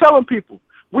 I keep telling people,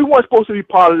 we weren't supposed to be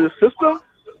part of this system.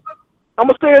 I'm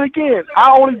going to say it again.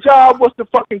 Our only job was to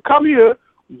fucking come here,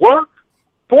 work,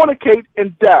 fornicate,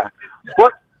 and die.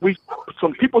 But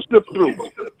some people slipped through.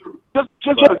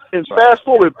 And fast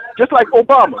forward, just like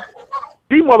Obama.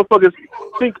 These motherfuckers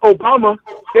think Obama,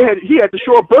 he had to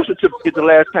show a birth certificate the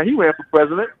last time he ran for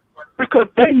president because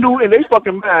they knew in their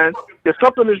fucking mind that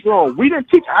something is wrong. We didn't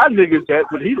teach our niggas that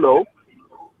when he low.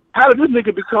 How did this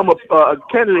nigga become a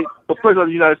candidate for president of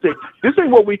the United States? This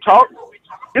ain't what we taught.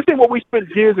 This ain't what we spent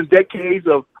years and decades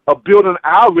of building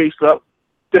our race up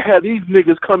to have these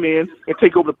niggas come in and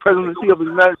take over the presidency of the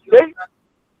United States.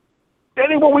 That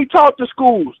ain't what we taught the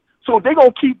schools. So they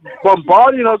gonna keep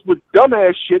bombarding us with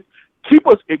dumbass shit, keep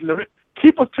us ignorant,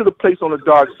 keep us to the place on the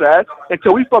dark side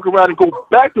until we fuck around and go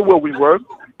back to where we were.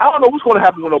 I don't know what's gonna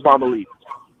happen when Obama leaves.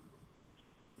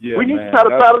 Yeah, we need to try to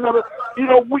find another.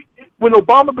 When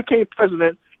Obama became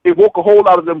president, it woke a whole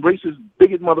lot of them racist,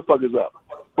 biggest motherfuckers up,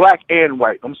 black and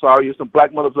white. I'm sorry, it's some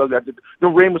black motherfuckers out there. The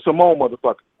Raymond Simone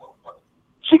motherfucker.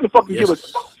 She can fucking she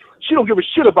don't give a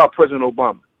shit about President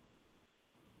Obama.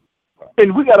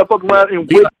 And we gotta fuck around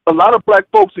and wake a lot of black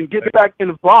folks and get back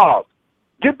involved.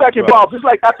 Get back involved. Just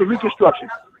like after Reconstruction.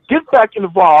 Get back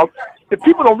involved. If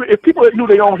people knew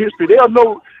their own history, they'll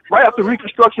know right after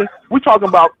Reconstruction, we're talking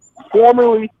about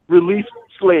formerly released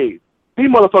slaves. These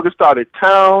motherfuckers started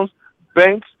towns,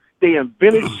 banks, they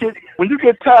invented shit. When you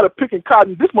get tired of picking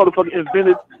cotton, this motherfucker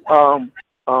invented a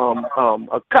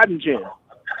cotton gin.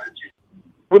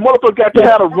 When motherfuckers got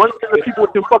tired of running into people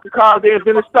with them fucking cars, they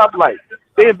invented stoplights.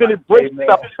 They invented brakes to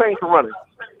stop the train from running.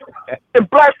 And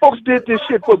black folks did this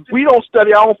shit, but we don't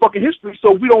study our own fucking history,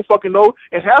 so we don't fucking know,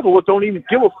 and half of us don't even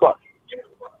give a fuck.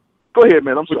 Go ahead,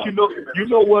 man. I'm sorry. But you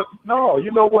know what? No,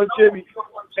 you know what, Jimmy?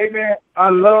 Hey, man, I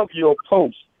love your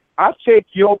posts. I take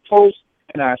your posts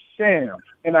and I share them,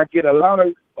 and I get a lot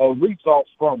of results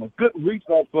from them. Good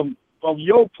results from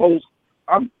your posts.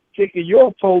 I'm taking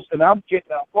your posts and I'm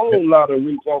getting a whole lot of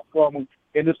results from them.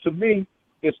 And it's, to me,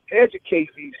 it's educate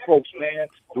these folks, man.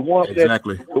 The ones that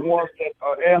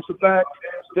answer back,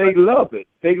 they love it.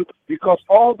 Because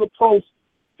all the posts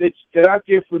that I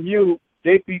get from you,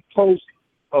 they be posts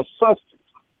of substance.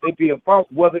 They be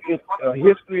about whether it's a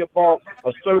history about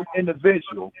a certain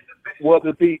individual, whether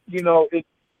it be, it's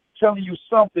telling you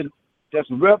something that's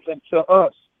relevant to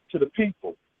us, to the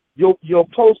people. Your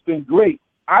posts been great.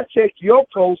 I take your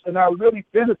posts and I really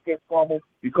benefit from them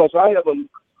because I have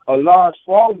a large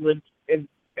following and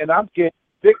I'm getting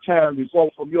big time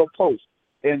results from your posts.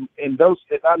 And those,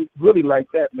 and I really like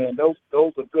that, man. Those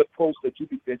are good posts that you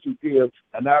give,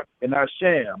 and I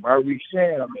share them. I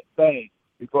re-share them and things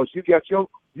because you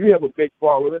have a big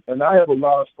following, and I have a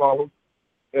large following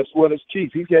as well as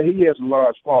Chief. He has a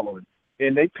large following,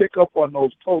 and they pick up on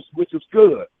those posts, which is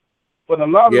good. But a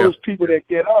lot of those people that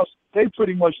get us, they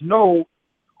pretty much know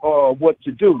what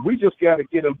to do. We just got to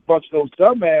get a bunch of those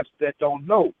dumbasses that don't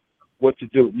know what to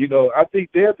do. I think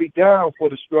they'll be down for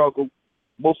the struggle,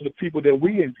 most of the people that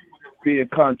we be in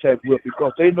contact with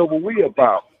because they know what we're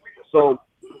about. So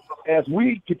as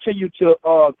we continue to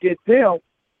get them,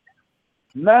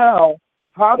 now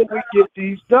how do we get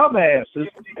these dumbasses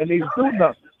and these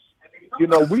do-nothings? You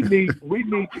know, we need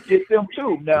to get them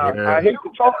too. Now, Yeah. I hate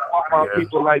to talk about my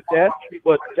people like that,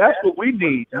 but that's what we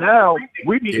need. Now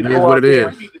we need to go out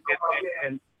there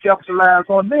and capitalize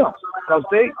on them because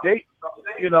they,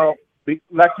 you know,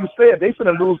 like you said, they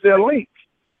finna lose their link.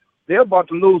 They're about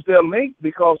to lose their link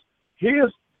because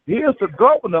here's the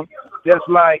governor that's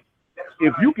like,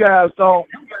 if you guys don't,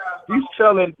 he's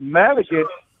telling Madigan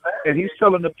and he's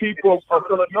telling the people of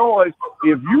Illinois,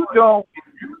 if you don't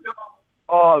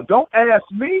ask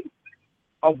me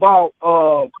about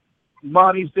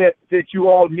monies that you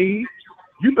all need.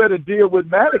 You better deal with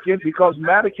Madigan because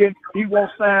Madigan, he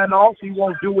won't sign off. He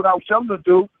won't do what I tell him to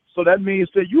do. So that means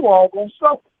that you all gonna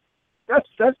suffer.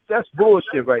 That's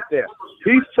bullshit right there.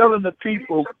 He's telling the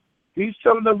people, he's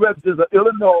telling the residents of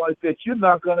Illinois that you're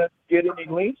not gonna get any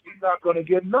links. You're not gonna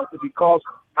get nothing because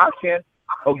I can't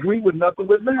agree with nothing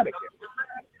with Madigan.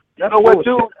 You know what,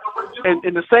 dude?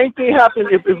 And the same thing happened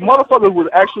if motherfuckers was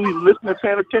actually listening and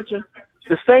paying attention.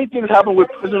 The same thing happened with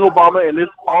President Obama and this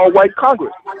all-white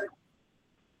Congress.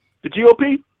 The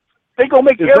GOP, they gonna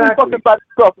make every fucking body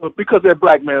suffer because their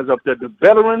black man's up there. The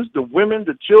veterans, the women,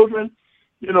 the children,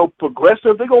 you know,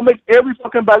 progressive. They gonna make every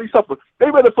fucking body suffer.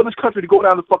 They ready for this country to go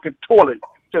down the fucking toilet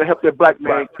to help their black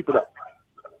man keep it up.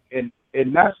 And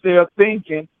that's their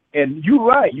thinking. And you're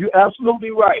right. You're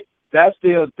absolutely right. That's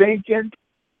their thinking.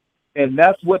 And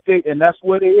that's where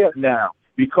they are now.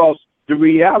 Because the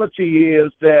reality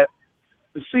is that,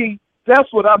 see,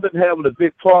 that's what I've been having a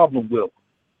big problem with.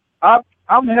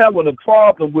 I'm having a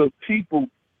problem with people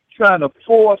trying to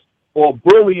force or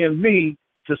bullying me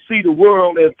to see the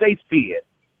world as they see it.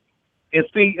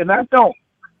 And I don't.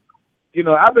 You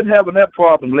know, I've been having that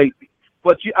problem lately.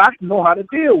 But I know how to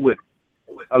deal with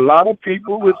it. A lot of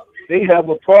people, they have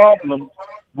a problem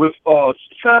with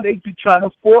trying to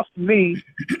force me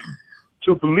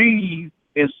to believe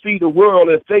and see the world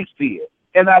as they see it.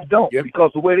 And I don't,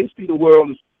 because the way they see the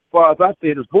world, as far as I see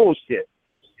it, is bullshit.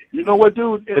 You know what,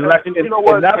 dude? And that's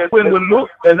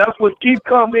when Keith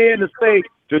come in and say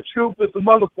the truth is a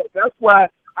motherfucker. That's why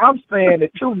I'm saying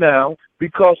it too now,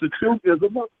 because the truth is a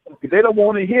motherfucker. They don't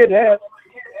want to hear that.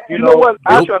 You know what?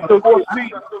 I try to force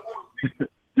me.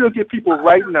 You'll get people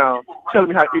right now telling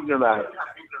me how ignorant I am.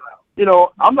 You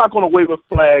know, I'm not going to wave a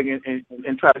flag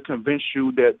and try to convince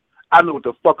you that I know what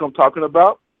the fuck I'm talking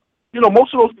about. You know,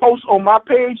 most of those posts on my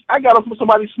page, I got them from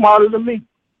somebody smarter than me.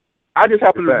 I just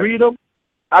happen to read them.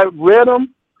 I read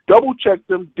them, double-checked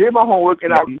them, did my homework,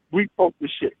 and I repost the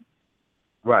shit.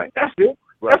 Right. That's it.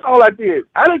 Right. That's all I did.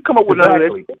 I didn't come up with none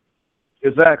of that.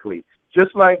 Exactly.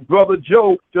 Just like Brother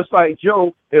Joe,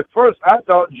 at first I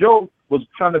thought Joe was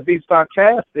trying to be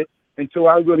sarcastic until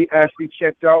I really actually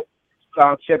started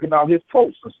checking out his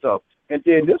posts and stuff. And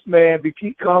then this man,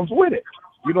 he comes with it.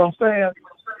 You know what I'm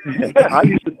saying? I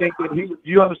used to think that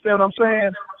you understand what I'm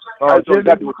saying? I know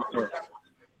exactly what you're saying.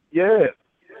 Yeah.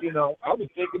 You know, I was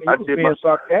thinking he was being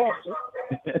sarcastic.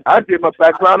 I did my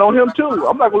background on him, too.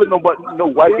 I'm not going to let no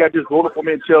white guy just roll up on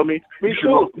me and tell me. Me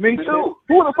too.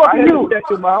 Who the fuck are you?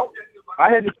 I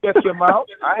had to check him out.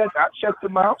 I checked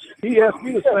him out. He asked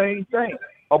me the same thing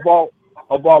about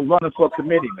running for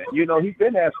committee, man. You know, he's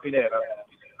been asking me that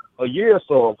a year or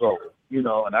so ago, you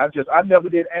know, and I never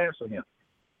did answer him.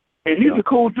 And he's a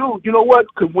cool dude. You know what?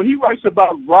 Because when he writes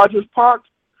about Rogers Park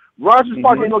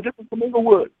ain't no different from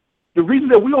Inglewood. The reason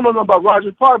that we don't know nothing about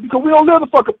Rogers Park because we don't live the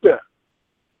fuck up there.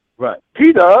 Right.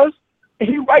 He does, and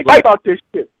he writes about this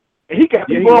shit. And he got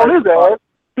people on his ass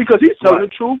because he's telling the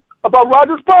truth about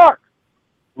Rogers Park.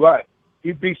 Right.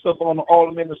 He beats up on the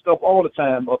aldermen and stuff all the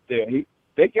time up there.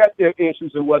 They got their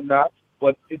issues and whatnot,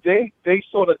 but they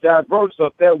sort of diverse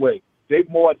up that way. They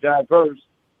more diverse,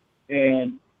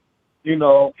 and you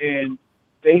know, and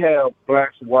they have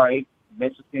blacks, white,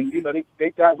 Mexican. You know,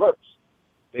 they diverse.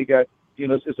 They got, you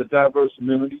know, it's a diverse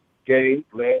community, gay,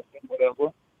 black,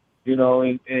 whatever. You know,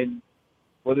 and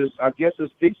but I guess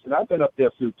it's decent. I've been up there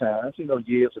a few times, you know,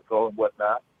 years ago and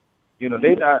whatnot. You know,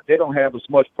 they don't have as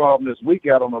much problem as we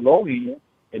got on the low end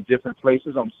in different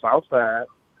places on the south side,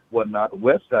 whatnot, the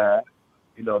west side.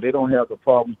 You know, they don't have the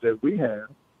problems that we have,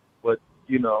 but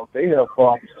you know, they have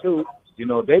problems too. You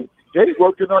know, they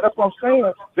working on. That's what I'm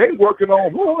saying. They working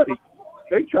on Horty.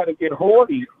 They try to get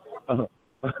Horty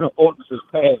ordinances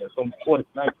passed on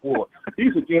 49th Ward.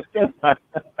 He's against that,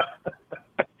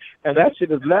 and that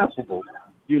shit is laughable.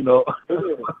 You know,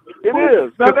 it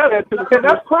is. Now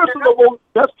that's personable.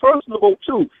 That's personable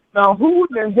too. Now, who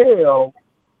in the hell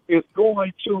is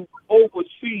going to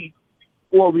oversee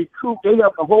or recruit. They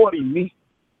have a hoarding meet.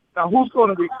 Now, who's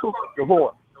going to recruit the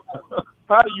hoard?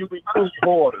 How do you recruit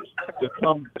hoarders to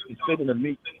come and sit in the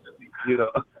meet? You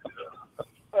know.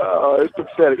 It's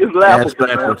pathetic. It's laughable.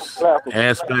 Ass backwards.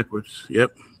 Ass backwards.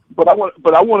 Yep. But I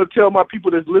want to tell my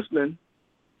people that's listening,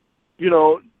 you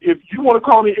know, if you want to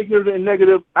call me ignorant and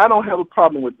negative, I don't have a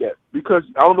problem with that, because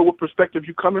I don't know what perspective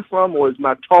you're coming from, or is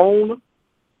my tone.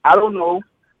 I don't know.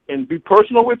 And be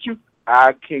personal with you,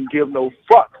 I can give no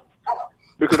fuck,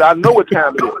 because I know what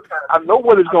time it is. I know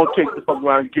what it's going to take to fuck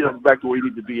around and get us back to where you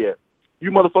need to be at.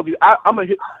 You motherfuckers,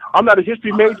 I'm not a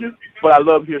history major, but I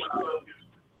love history.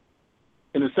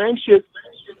 And the same shit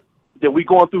that we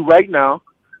going through right now,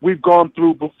 we've gone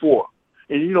through before.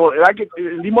 And you know, and I get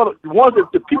and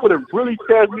the people that really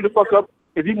tears me the fuck up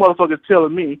is these motherfuckers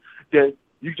telling me that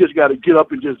you just got to get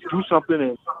up and just do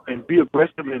something and be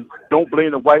aggressive and don't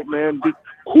blame the white man.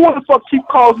 Who the fuck keep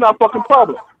causing our fucking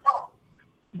problem?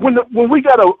 When we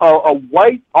got a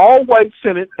all white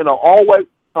Senate and an all white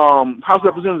House of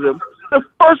Representatives, the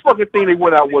first fucking thing they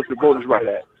went out was the Voters' Right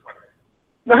Act.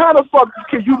 Now, how the fuck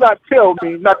can you not tell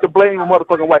me not to blame a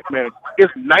motherfucking white man?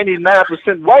 It's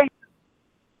 99% white.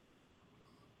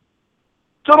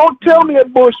 So don't tell me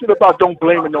that bullshit about don't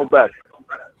blame nobody.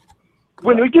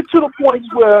 When we get to the point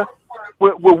where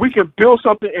we can build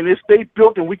something and it stays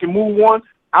built and we can move on,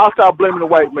 I'll start blaming the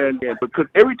white man again. Because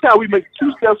every time we make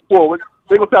 2 steps forward,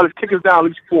 they're going to try to kick us down at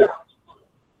least 4.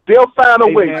 They'll find a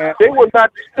way. They will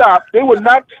not stop. They will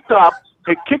not stop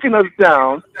at kicking us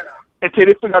down until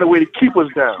they figure out a way to keep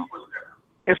us down.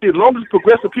 And see, as long as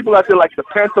progressive people out there like the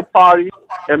Panther Party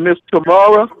and Miss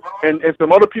Tamara and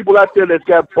some other people out there that's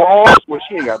got balls, well,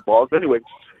 she ain't got balls, but anyway,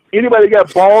 anybody that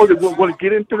got balls that want to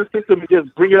get into the system and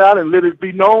just bring it out and let it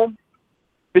be known,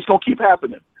 it's going to keep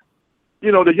happening.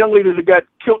 You know, the young lady that got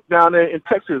killed down there in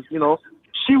Texas, you know,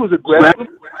 she was aggressive.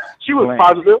 She was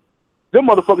positive. Them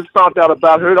motherfuckers found out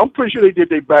about her. I'm pretty sure they did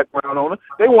their background on her.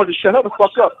 They wanted to shut her the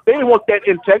fuck up. They didn't want that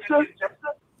in Texas.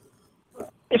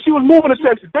 And she was moving to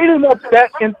Texas. They didn't want that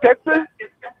in Texas.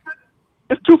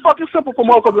 It's too fucking simple for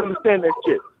motherfuckers to understand that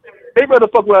shit. They better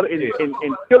fuck around and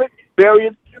kill it, bury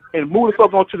it, and move the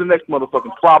fuck on to the next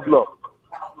motherfucking problem.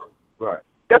 Right.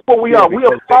 That's what we are. We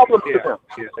are problems to them.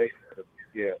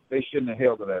 They shouldn't have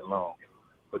held her that long.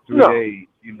 But 3 days,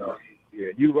 you know,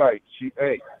 you're right.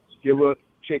 Give her a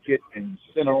ticket and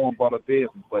send her on about her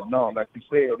business. But no, like you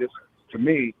said, this, to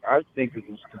me, I think it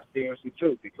was conspiracy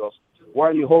too, because why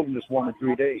are you holding this woman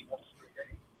 3 days?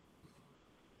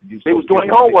 They was doing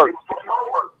homework.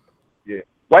 Yeah.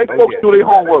 White folks do their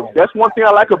homework. That's one thing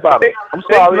I like about it. I'm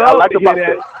sorry, I like about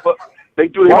that. But they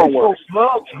do their homework. White folks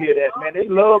love to hear that, man. They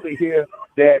love to hear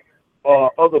that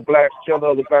other blacks tell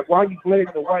other blacks, why are you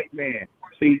blaming the white man?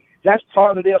 See, that's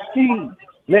part of their scheme.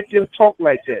 Let them talk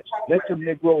like that. Let them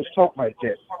Negroes talk like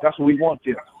that. That's what we want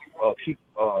them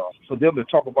for them to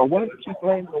talk about. Why do you keep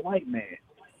blaming the white man?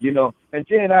 You know, and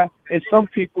then and some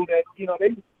people that, you know,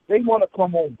 they want to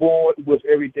come on board with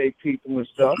everyday people and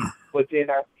stuff, but then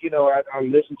I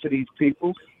listen to these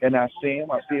people and I see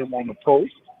them on the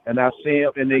post and I see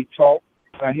them and they talk.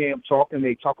 I hear them talk and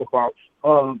they talk about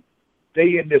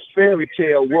they in this fairy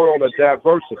tale world of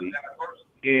diversity,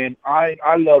 and I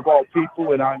love all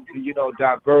people and I'm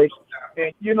diverse,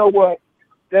 and you know what?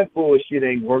 That bullshit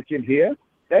ain't working here.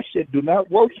 That shit do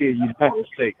not work here in the United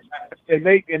States. And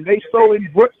they so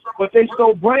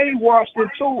brainwashed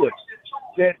into it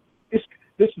that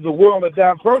this is a world of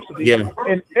diversity. Yeah.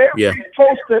 And every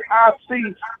post that I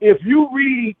see, if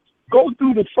you go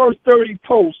through the first 30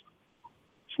 posts,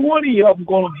 20 of them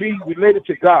going to be related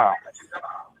to God.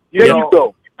 There you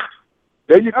go.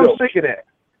 I'm sick of that.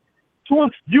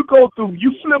 You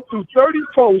flip through 30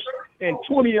 posts and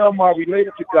 20 of them are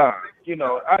related to God. You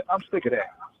know, I'm sick of that.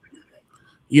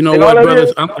 You know what,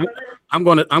 brothers? I'm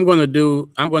gonna do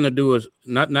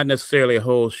not necessarily a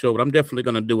whole show, but I'm definitely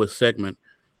gonna do a segment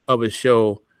of a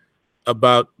show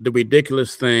about the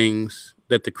ridiculous things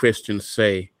that the Christians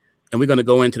say, and we're gonna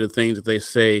go into the things that they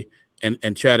say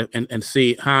and try to and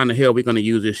see how in the hell we're gonna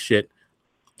use this shit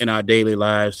in our daily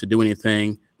lives to do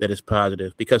anything that is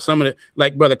positive. Because some of the,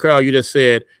 like Brother Carl, you just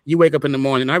said, you wake up in the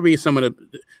morning. I read some of the,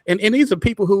 and these are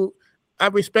people who I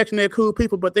respect and they're cool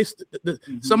people, but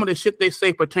some of the shit they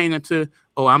say pertaining to,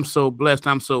 oh, I'm so blessed.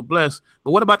 But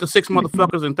what about the 6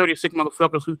 motherfuckers and 36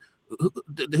 motherfuckers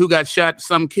who got shot,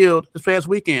 some killed this past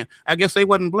weekend? I guess they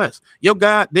wasn't blessed. Your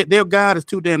God, their God is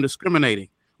too damn discriminating.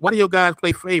 Why do your guys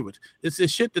play favorites? It's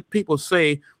this shit that people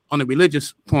say on the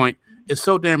religious point is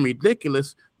so damn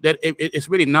ridiculous that it's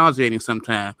really nauseating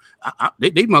sometimes.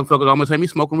 These motherfuckers almost had me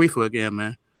smoking reefer again,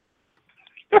 man.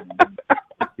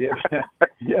 Yeah.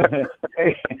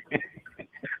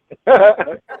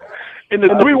 And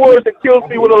the three words that kills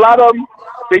me with a lot of them,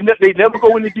 they never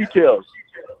go into details.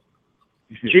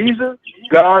 Jesus,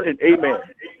 God, and amen.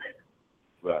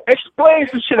 Right. Explain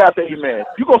some shit after amen.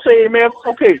 You gonna say amen?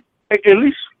 Okay. At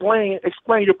least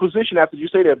explain your position after you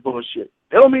say that bullshit.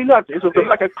 It don't mean nothing.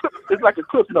 It's like a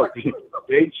clip note.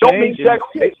 They changed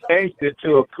it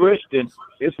to a Christian.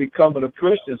 It's becoming a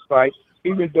Christian site,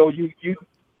 even though you can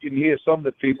hear some of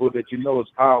the people that you know is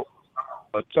out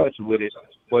of touch with it,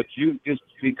 but it's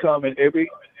becoming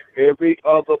every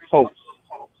other post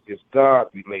is God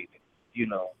related, you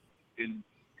know. And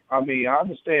I mean, I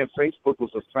understand Facebook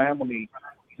was a family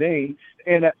thing,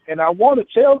 and I want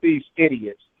to tell these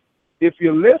idiots, if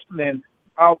you're listening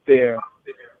out there,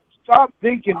 stop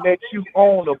thinking that you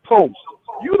own a post.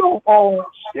 You don't own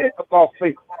shit about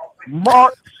Facebook.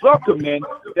 Mark Zuckerman,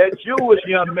 that Jewish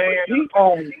young man, he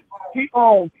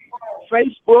owns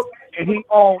Facebook, and he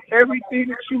owns everything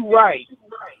that you write.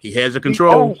 He has the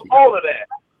control. He owns all of that.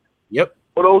 Yep.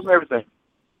 Photos and everything.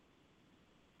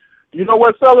 You know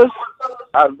what, fellas?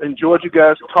 I've enjoyed you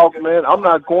guys talking, man. I'm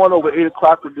not going over 8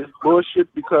 o'clock with this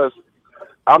bullshit because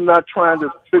I'm not trying to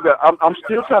figure. I'm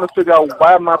still trying to figure out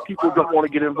why my people don't want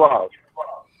to get involved.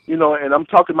 You know, and I'm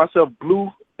talking myself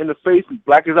blue in the face,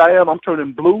 black as I am. I'm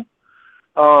turning blue.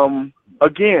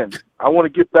 Again, I want to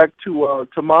get back to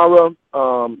Tamara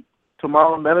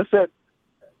Manasseh.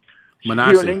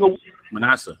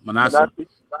 Manasseh.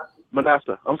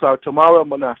 I'm sorry, Tamara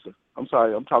Manasseh. I'm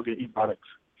sorry, I'm talking Ebonics.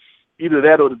 Either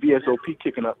that or the VSOP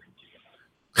kicking up.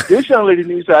 This young lady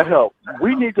needs our help.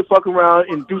 We need to fuck around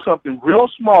and do something real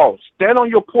small. Stand on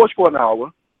your porch for an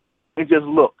hour and just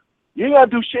look. You ain't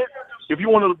gotta do shit. If you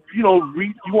want to,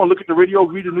 read, you want to look at the radio,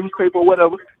 read the newspaper or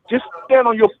whatever, just stand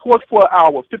on your porch for an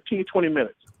hour, 15, 20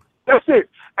 minutes. That's it.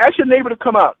 Ask your neighbor to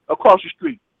come out across the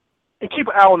street and keep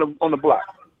an eye on the block.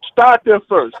 Start there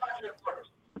first.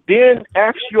 Then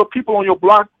ask your people on your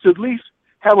block to at least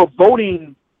have a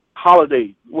voting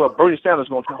holiday. Well, Bernie Sanders is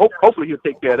going to. Hopefully he'll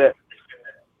take care of that.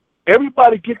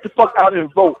 Everybody get the fuck out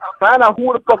and vote. Find out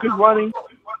who the fuck is running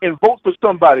and vote for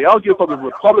somebody. I don't give a fuck if it's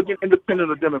Republican, Independent,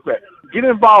 or Democrat. Get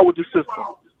involved with the system.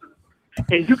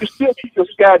 And you can still keep your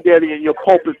sky daddy and your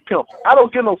pulpit pimp. I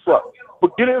don't give no fuck.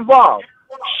 But get involved.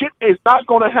 Shit is not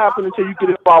going to happen until you get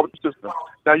involved with the system.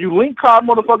 Now, you link card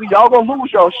motherfuckers, y'all going to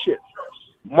lose y'all shit.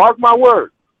 Mark my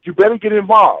word. You better get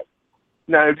involved.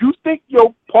 Now, if you think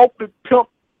your pulpit pimp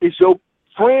is your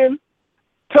friend,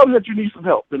 tell them that you need some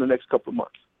help in the next couple of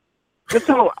months. Just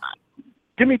tell them,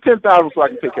 give me $10,000 so I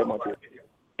can take care of my business.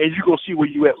 And you go see where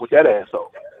you at with that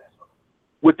asshole.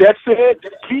 With that said,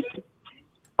 Keith,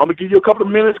 I'm going to give you a couple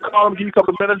of minutes. Carl, I'm going to give you a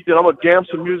couple of minutes. Then I'm going to jam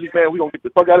some music, man. We're going to get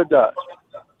the fuck out of Dodge.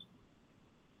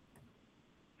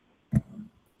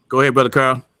 Go ahead, Brother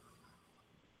Carl.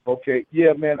 Okay.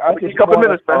 Yeah, man. I just a couple of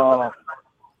minutes, man.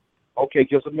 Okay,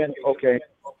 just a minute. Okay.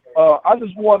 I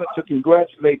just wanted to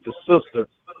congratulate the sister.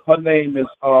 Her name is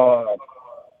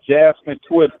Jasmine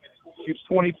Twitter. She's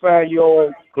a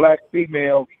 25-year-old black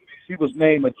female. She was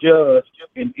named a judge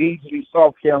in Easley,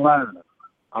 South Carolina.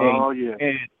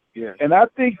 And I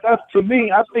think that's, to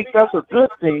me, I think that's a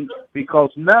good thing because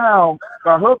now,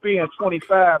 by her being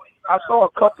 25, I saw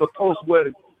a couple of posts where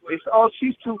they said, oh,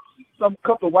 she's too, some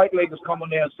couple of white ladies come on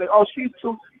there and say, oh,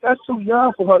 that's too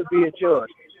young for her to be a judge.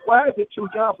 Why is it too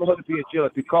young for her to be a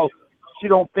judge? Because she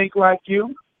don't think like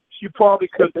you. She probably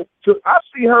could. I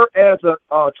see her as a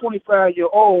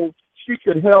 25-year-old. She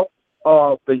could help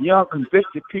the young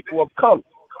convicted people of color.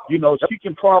 You know, she's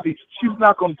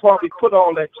not going to probably put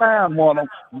all that time on them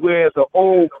where the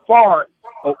old fart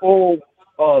or old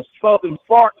southern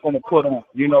fart going to put on,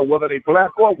 you know, whether they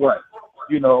black or white.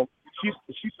 You know,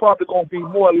 she's probably going to be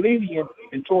more lenient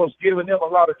in towards giving them a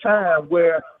lot of time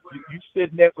where you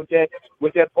sitting there with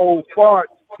that old fart,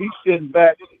 he's sitting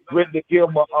back ready to give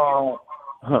him a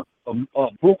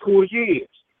buku of years.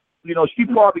 You know, she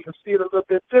probably can see it a little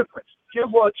bit different. Give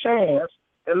her a chance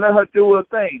and let her do her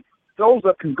thing. Those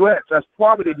are congrats. That's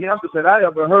probably the youngest that I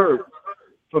ever heard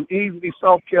from Easley,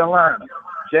 South Carolina,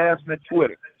 Jasmine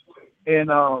Twitter. And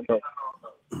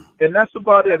that's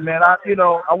about it, man. I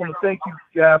want to thank you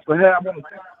guys for having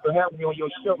me on your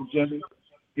show, Jimmy.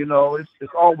 You know, it's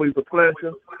always a pleasure.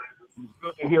 It's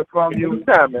good to hear from you.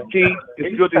 Anytime, man. Keith,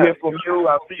 it's good to hear from you.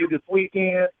 I'll see you this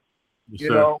weekend. Yes, you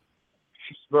sir. know,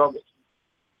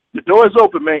 The door is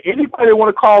open, man. Anybody want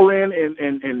to call in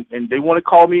and they want to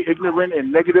call me ignorant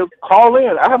and negative, call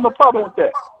in. I have no problem with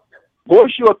that.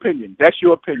 Voice your opinion. That's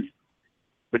your opinion.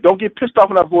 But don't get pissed off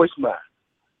on our voicemail.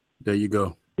 There you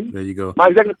go. There you go. My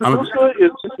executive producer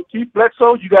is Mr. Keith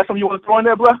Bledsoe. You got something you want to throw in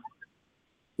there, bro?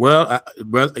 Well,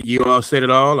 brother, you all said it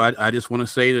all. I just want to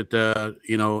say that,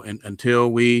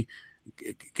 until we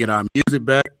get our music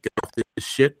back, get off this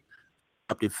shit,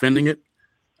 stop defending it,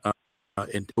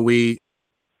 until we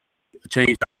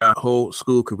change our whole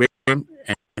school curriculum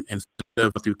and instead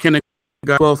of through kindergarten,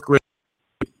 12th grade,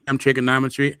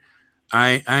 trigonometry.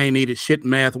 I ain't needed shit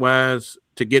math-wise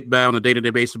to get by on a day-to-day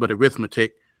basis, but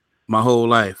arithmetic my whole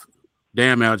life.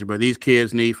 Damn algebra. These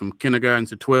kids need from kindergarten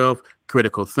to 12,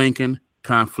 critical thinking,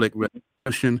 conflict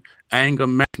resolution, anger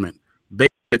management,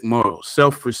 basic morals,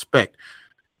 self-respect.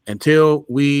 Until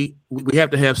we have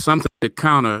to have something to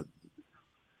counter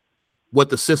what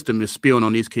the system is spewing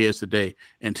on these kids today.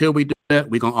 Until we do that,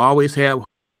 we're going to always have,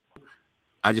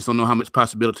 I just don't know how much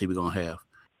possibility we're going to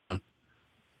have.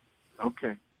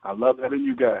 Okay. I love having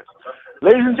you guys.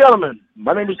 Ladies and gentlemen,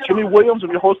 my name is Jimmy Williams. I'm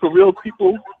your host for Real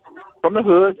People from the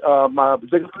Hood. My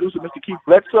executive producer, Mr. Keith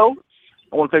Bledsoe.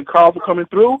 I want to thank Carl for coming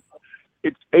through.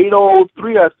 It's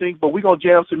 8:03, I think, but we're going to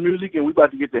jam some music, and we're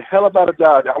about to get the hell up out of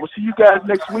Dodge. I will see you guys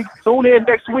next week. Tune in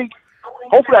next week.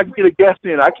 Hopefully I can get a guest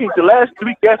in. The last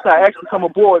 3 guests I asked to come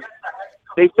aboard,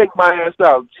 they faked my ass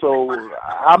out. So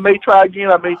I may try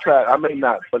again. I may try. I may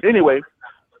not. But anyway,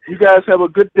 you guys have a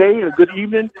good day and a good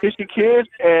evening. Kiss your kids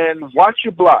and watch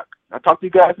your block. I'll talk to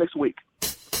you guys next week.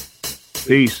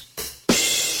 Peace.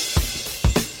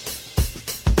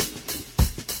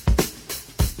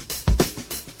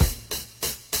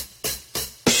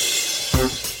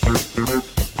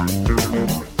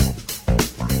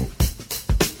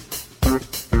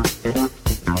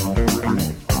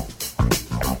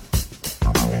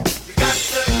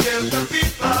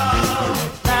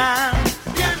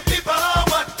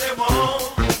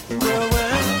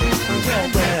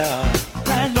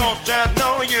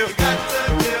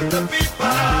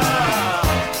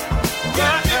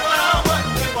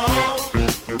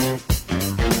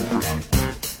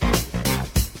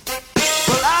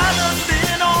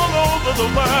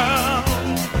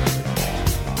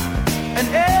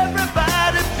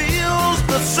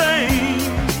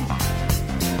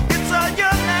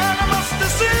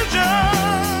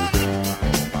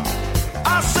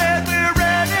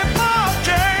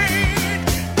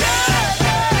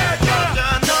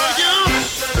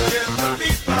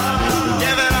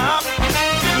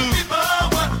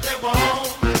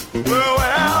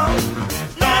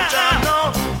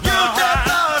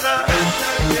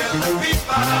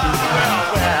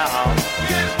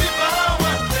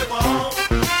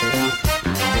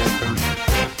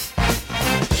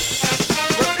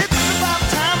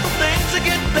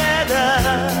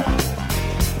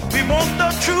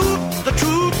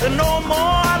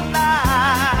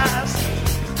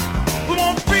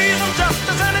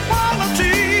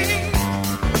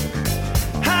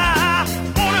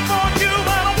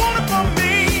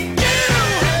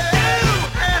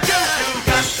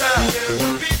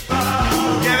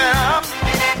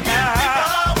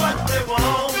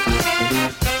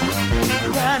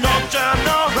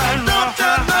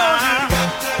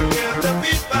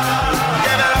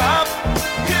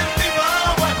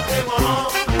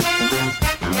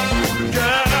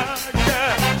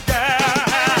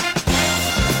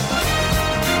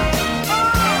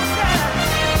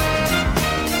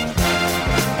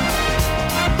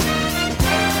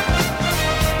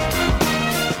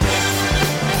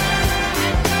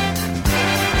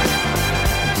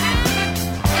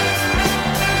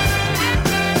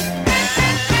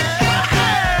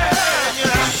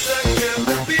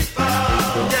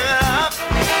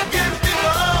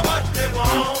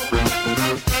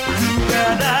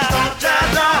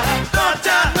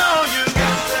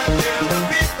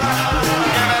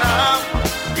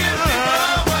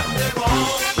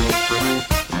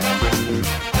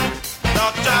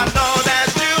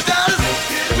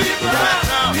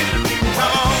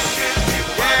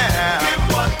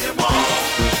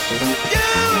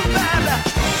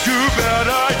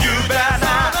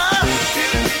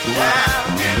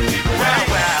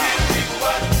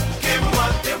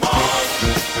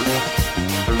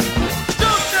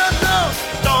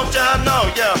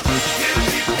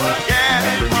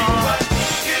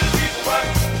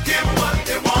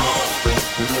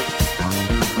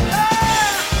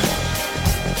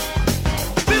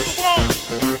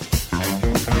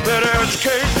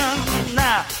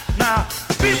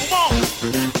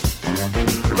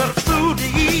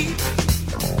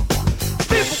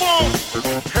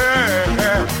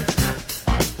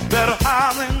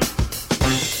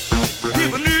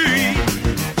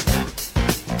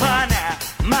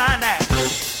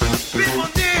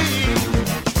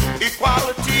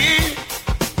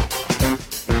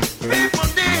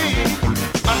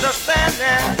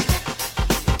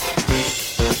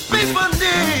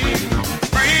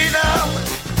 Freedom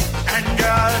and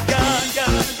go, go, go,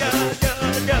 go, go,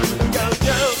 go, go,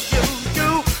 go, go.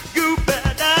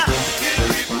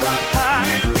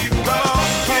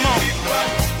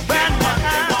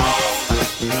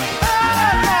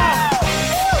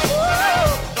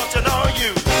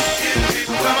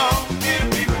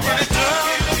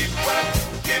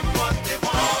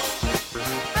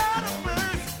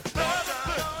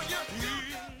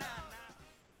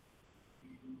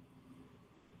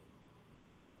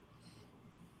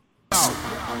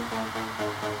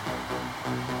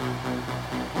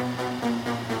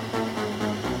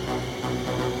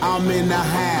 I'm in the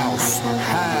house,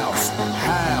 house,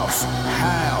 house,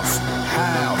 house,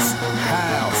 house,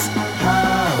 house,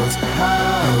 house,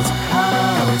 house, house,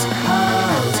 house,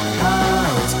 house,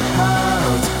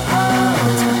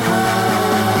 house, house,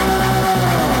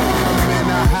 I'm in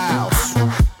the house.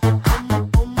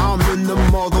 I'm in the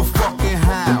motherfucking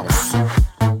house.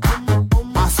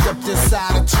 I stepped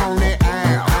inside and turned it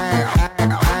out.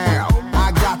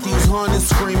 I got these hunters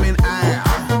screaming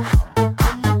out.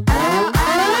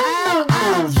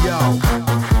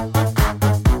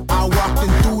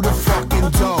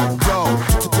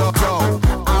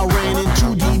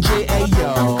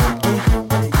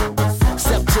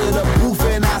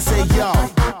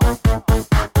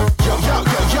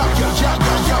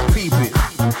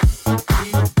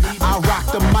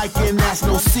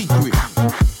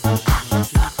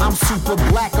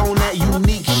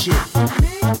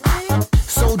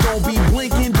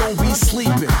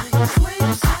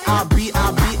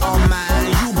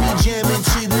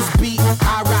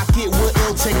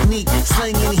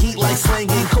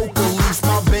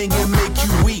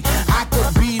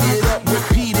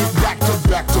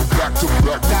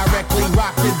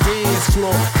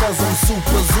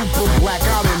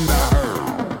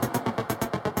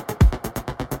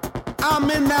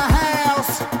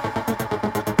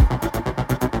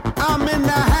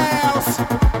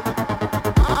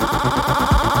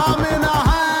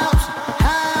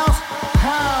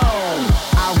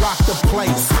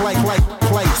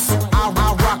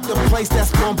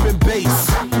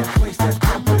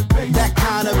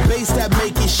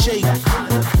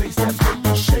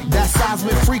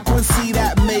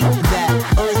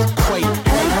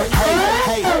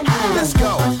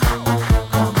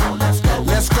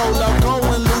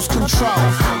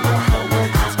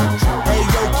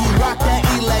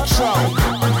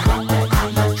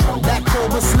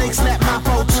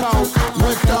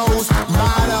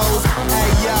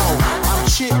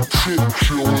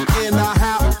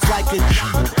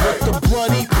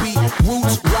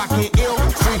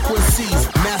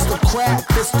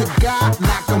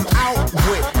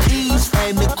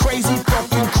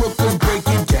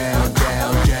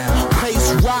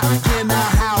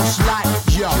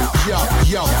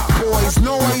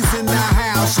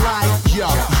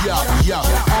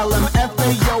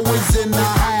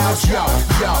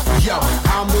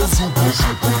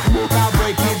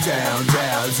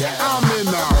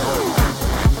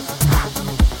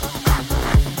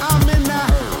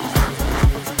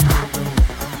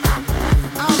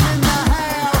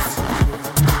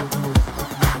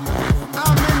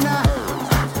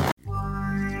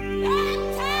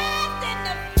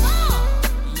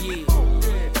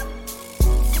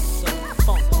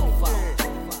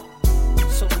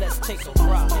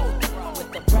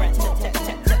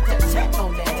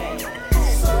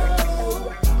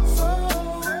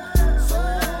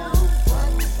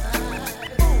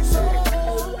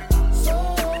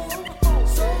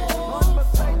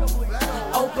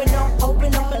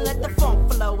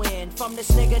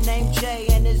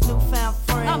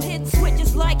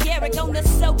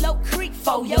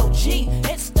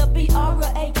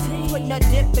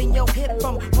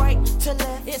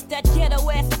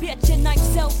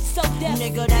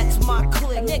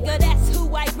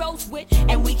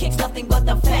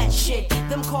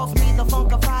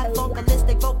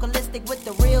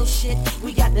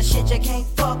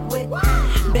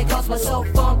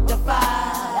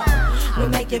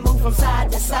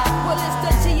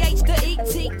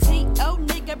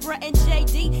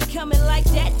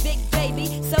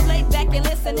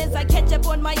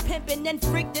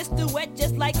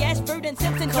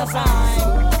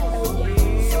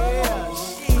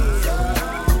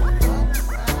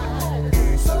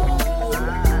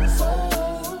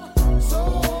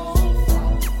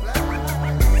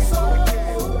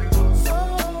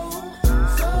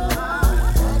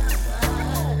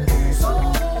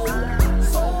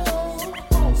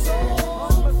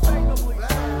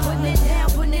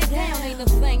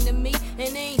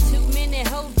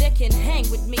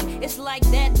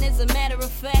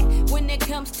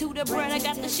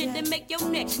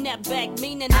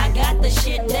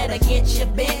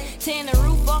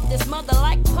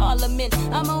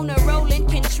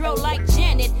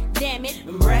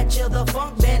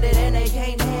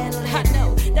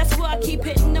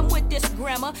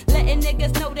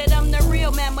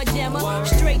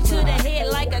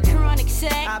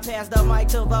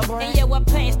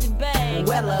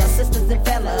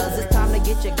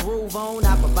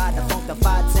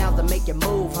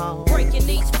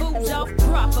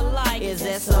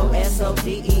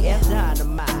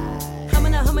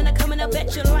 humming, a coming, I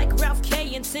bet you like Ralph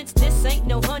K. And since this ain't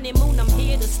no honeymoon, I'm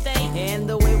here to stay. And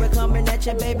the way we're coming at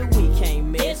you, baby, we can't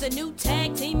miss. Here's a new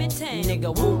tag team in town.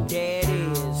 Nigga, whoop, there it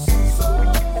is.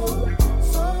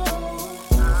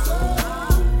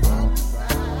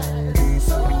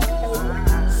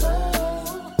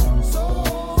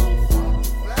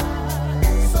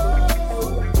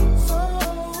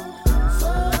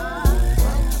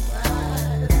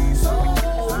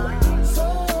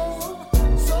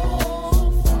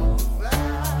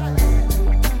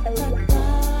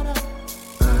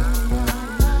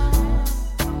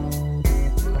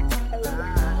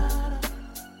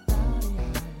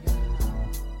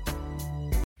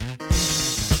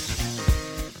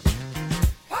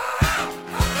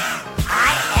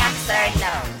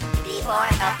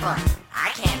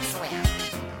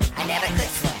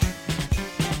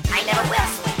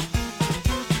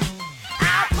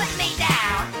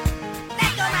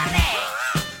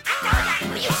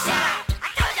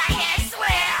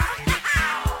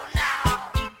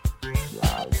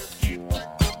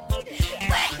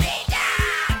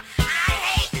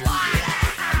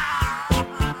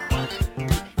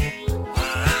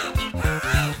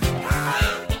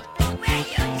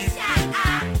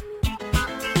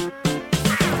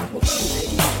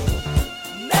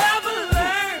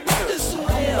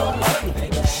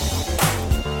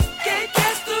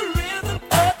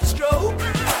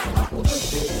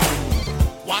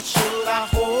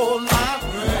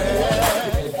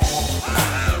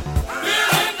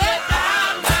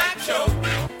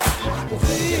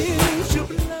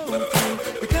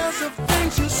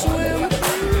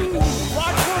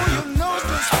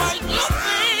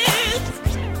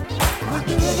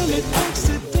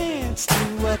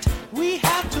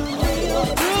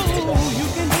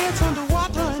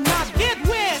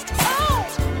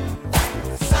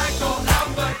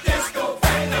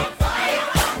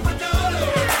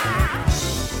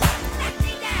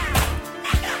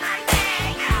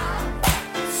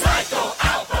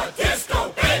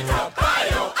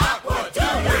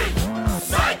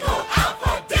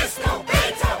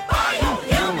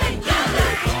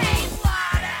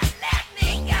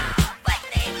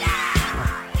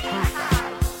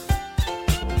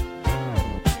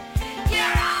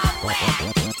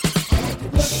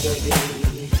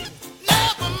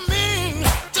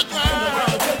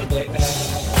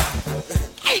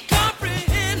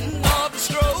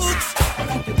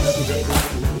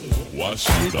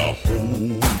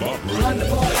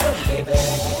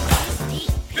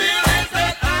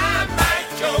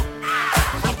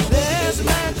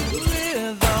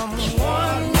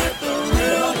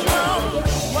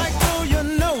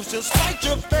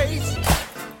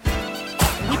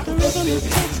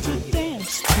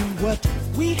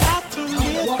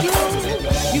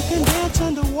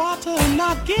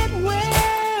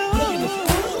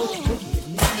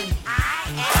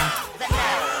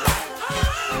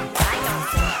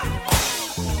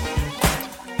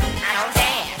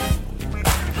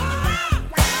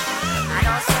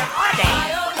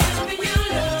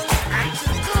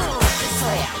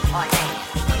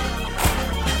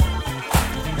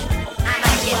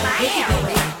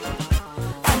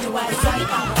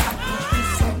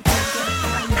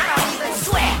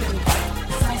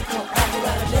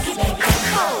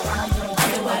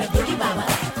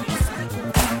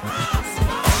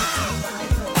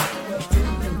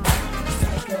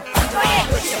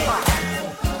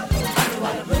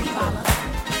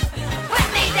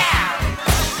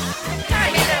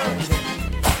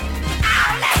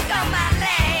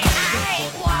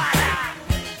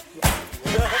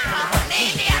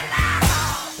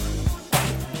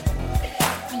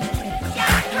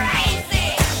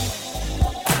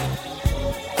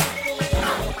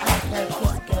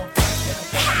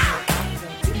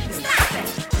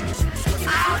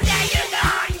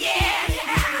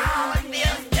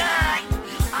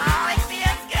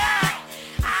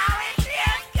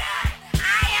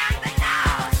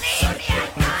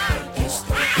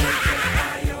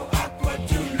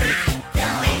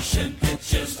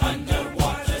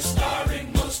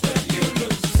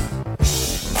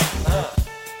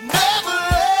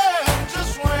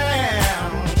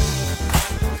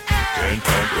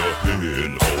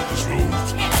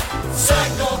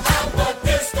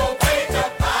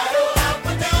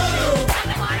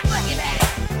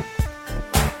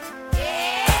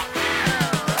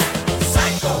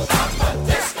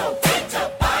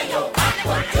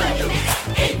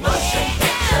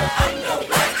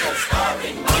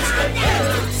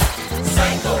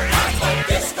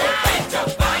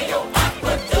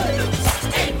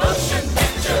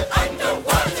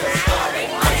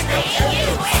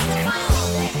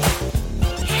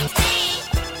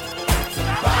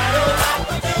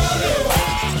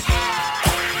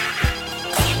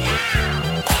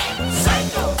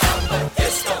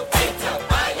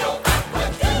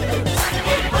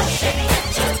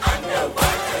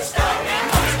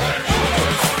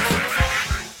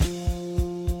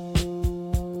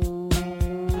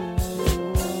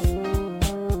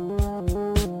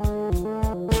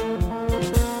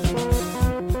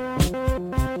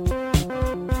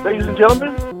 ladies and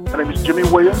gentlemen. My name is Jimmy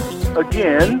Williams.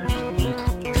 Again,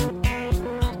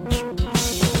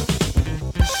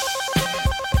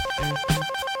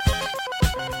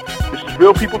 this is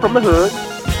Real People from the Hood.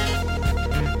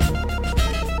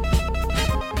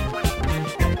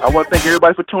 I want to thank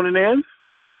everybody for tuning in.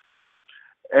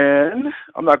 And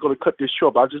I'm not going to cut this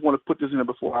short, but I just want to put this in there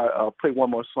before I play one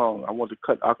more song. I want to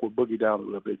cut Awkward Boogie down a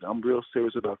little bit. I'm real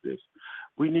serious about this.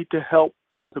 We need to help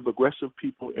the progressive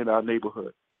people in our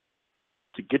neighborhood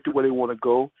to get to where they want to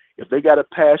go. If they got a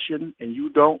passion and you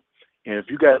don't, and if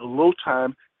you got a little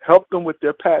time, help them with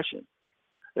their passion.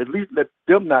 At least let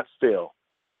them not fail.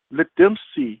 Let them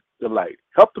see the light.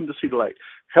 Help them to see the light.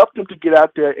 Help them to get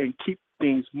out there and keep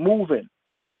things moving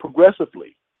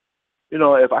progressively. You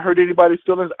know, if I hurt anybody's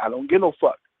feelings, I don't give no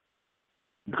fuck.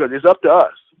 Because it's up to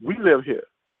us. We live here.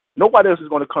 Nobody else is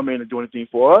going to come in and do anything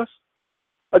for us.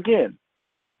 Again,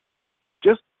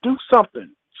 just do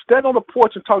something. Stand on the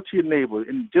porch and talk to your neighbor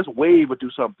and just wave or do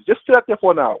something. Just sit out there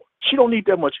for an hour. She don't need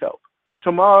that much help.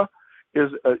 Tomorrow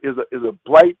is a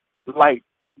bright light.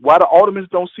 Why the aldermen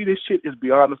don't see this shit is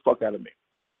beyond the fuck out of me.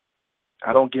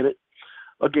 I don't get it.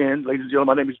 Again, ladies and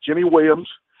gentlemen, my name is Jimmy Williams.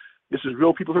 This is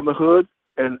Real People from the Hood.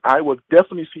 And I will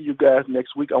definitely see you guys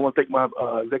next week. I want to thank my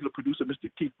executive producer,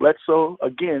 Mr. Keith Bledsoe.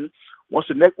 Again, once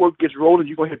the network gets rolling,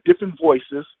 you're going to hear different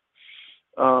voices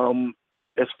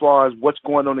as far as what's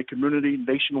going on in the community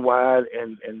nationwide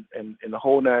and the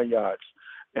whole 9 yards.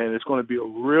 And it's going to be a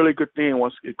really good thing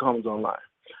once it comes online.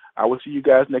 I will see you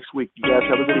guys next week. You guys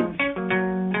have a good evening.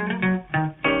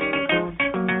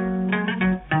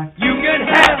 You can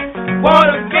have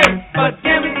Watergate, but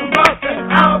give me some rust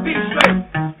and I'll be straight.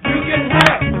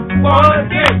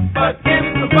 Watergate, but give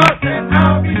me some bus and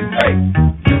I'll be straight.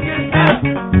 You can have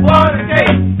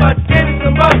Watergate, but give me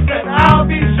some bus and I'll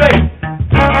be straight.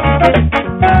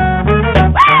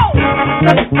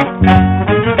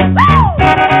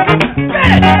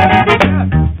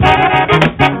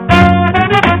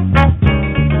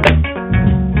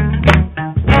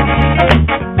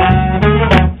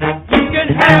 You can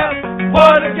have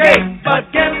Watergate, but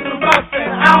give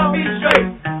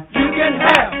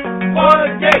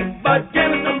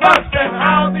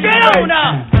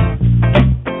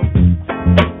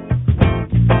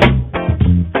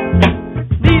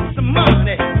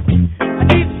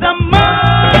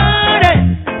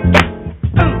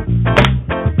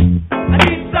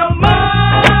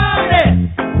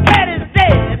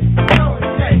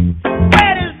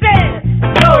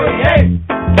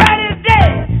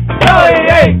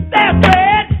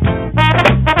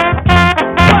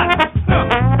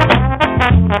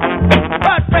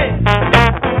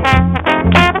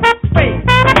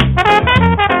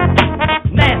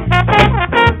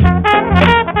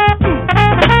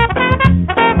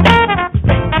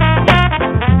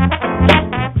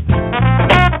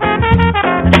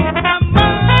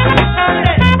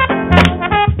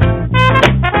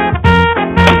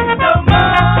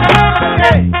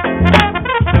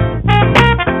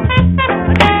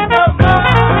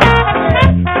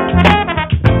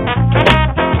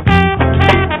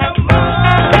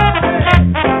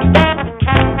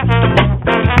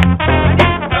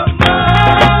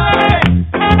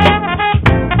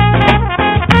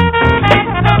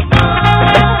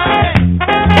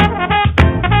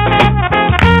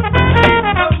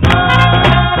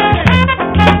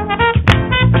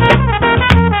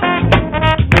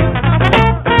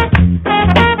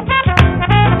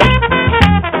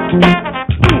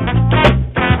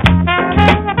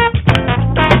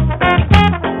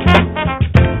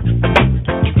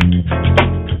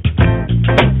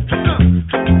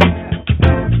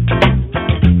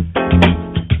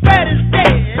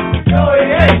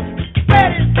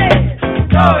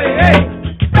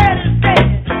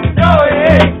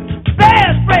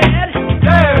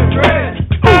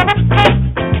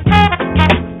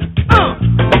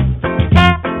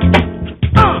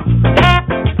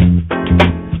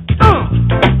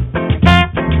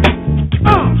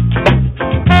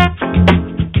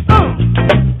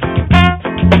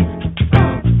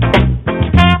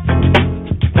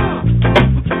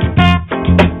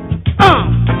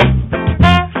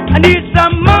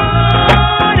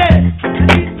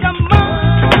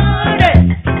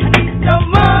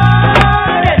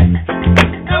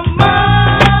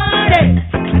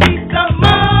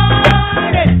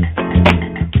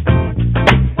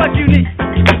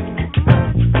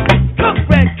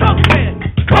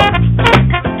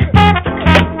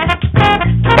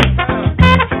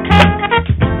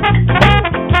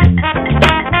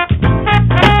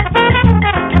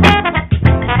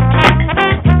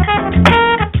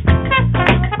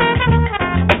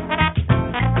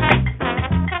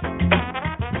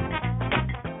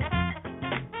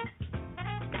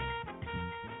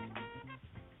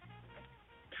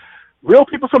Real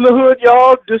People from the Hood,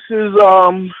 y'all. This is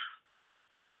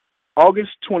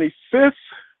August 25th,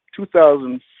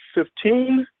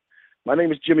 2015. My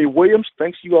name is Jimmy Williams.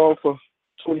 Thanks you all for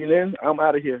tuning in. I'm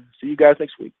out of here. See you guys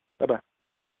next week. Bye-bye.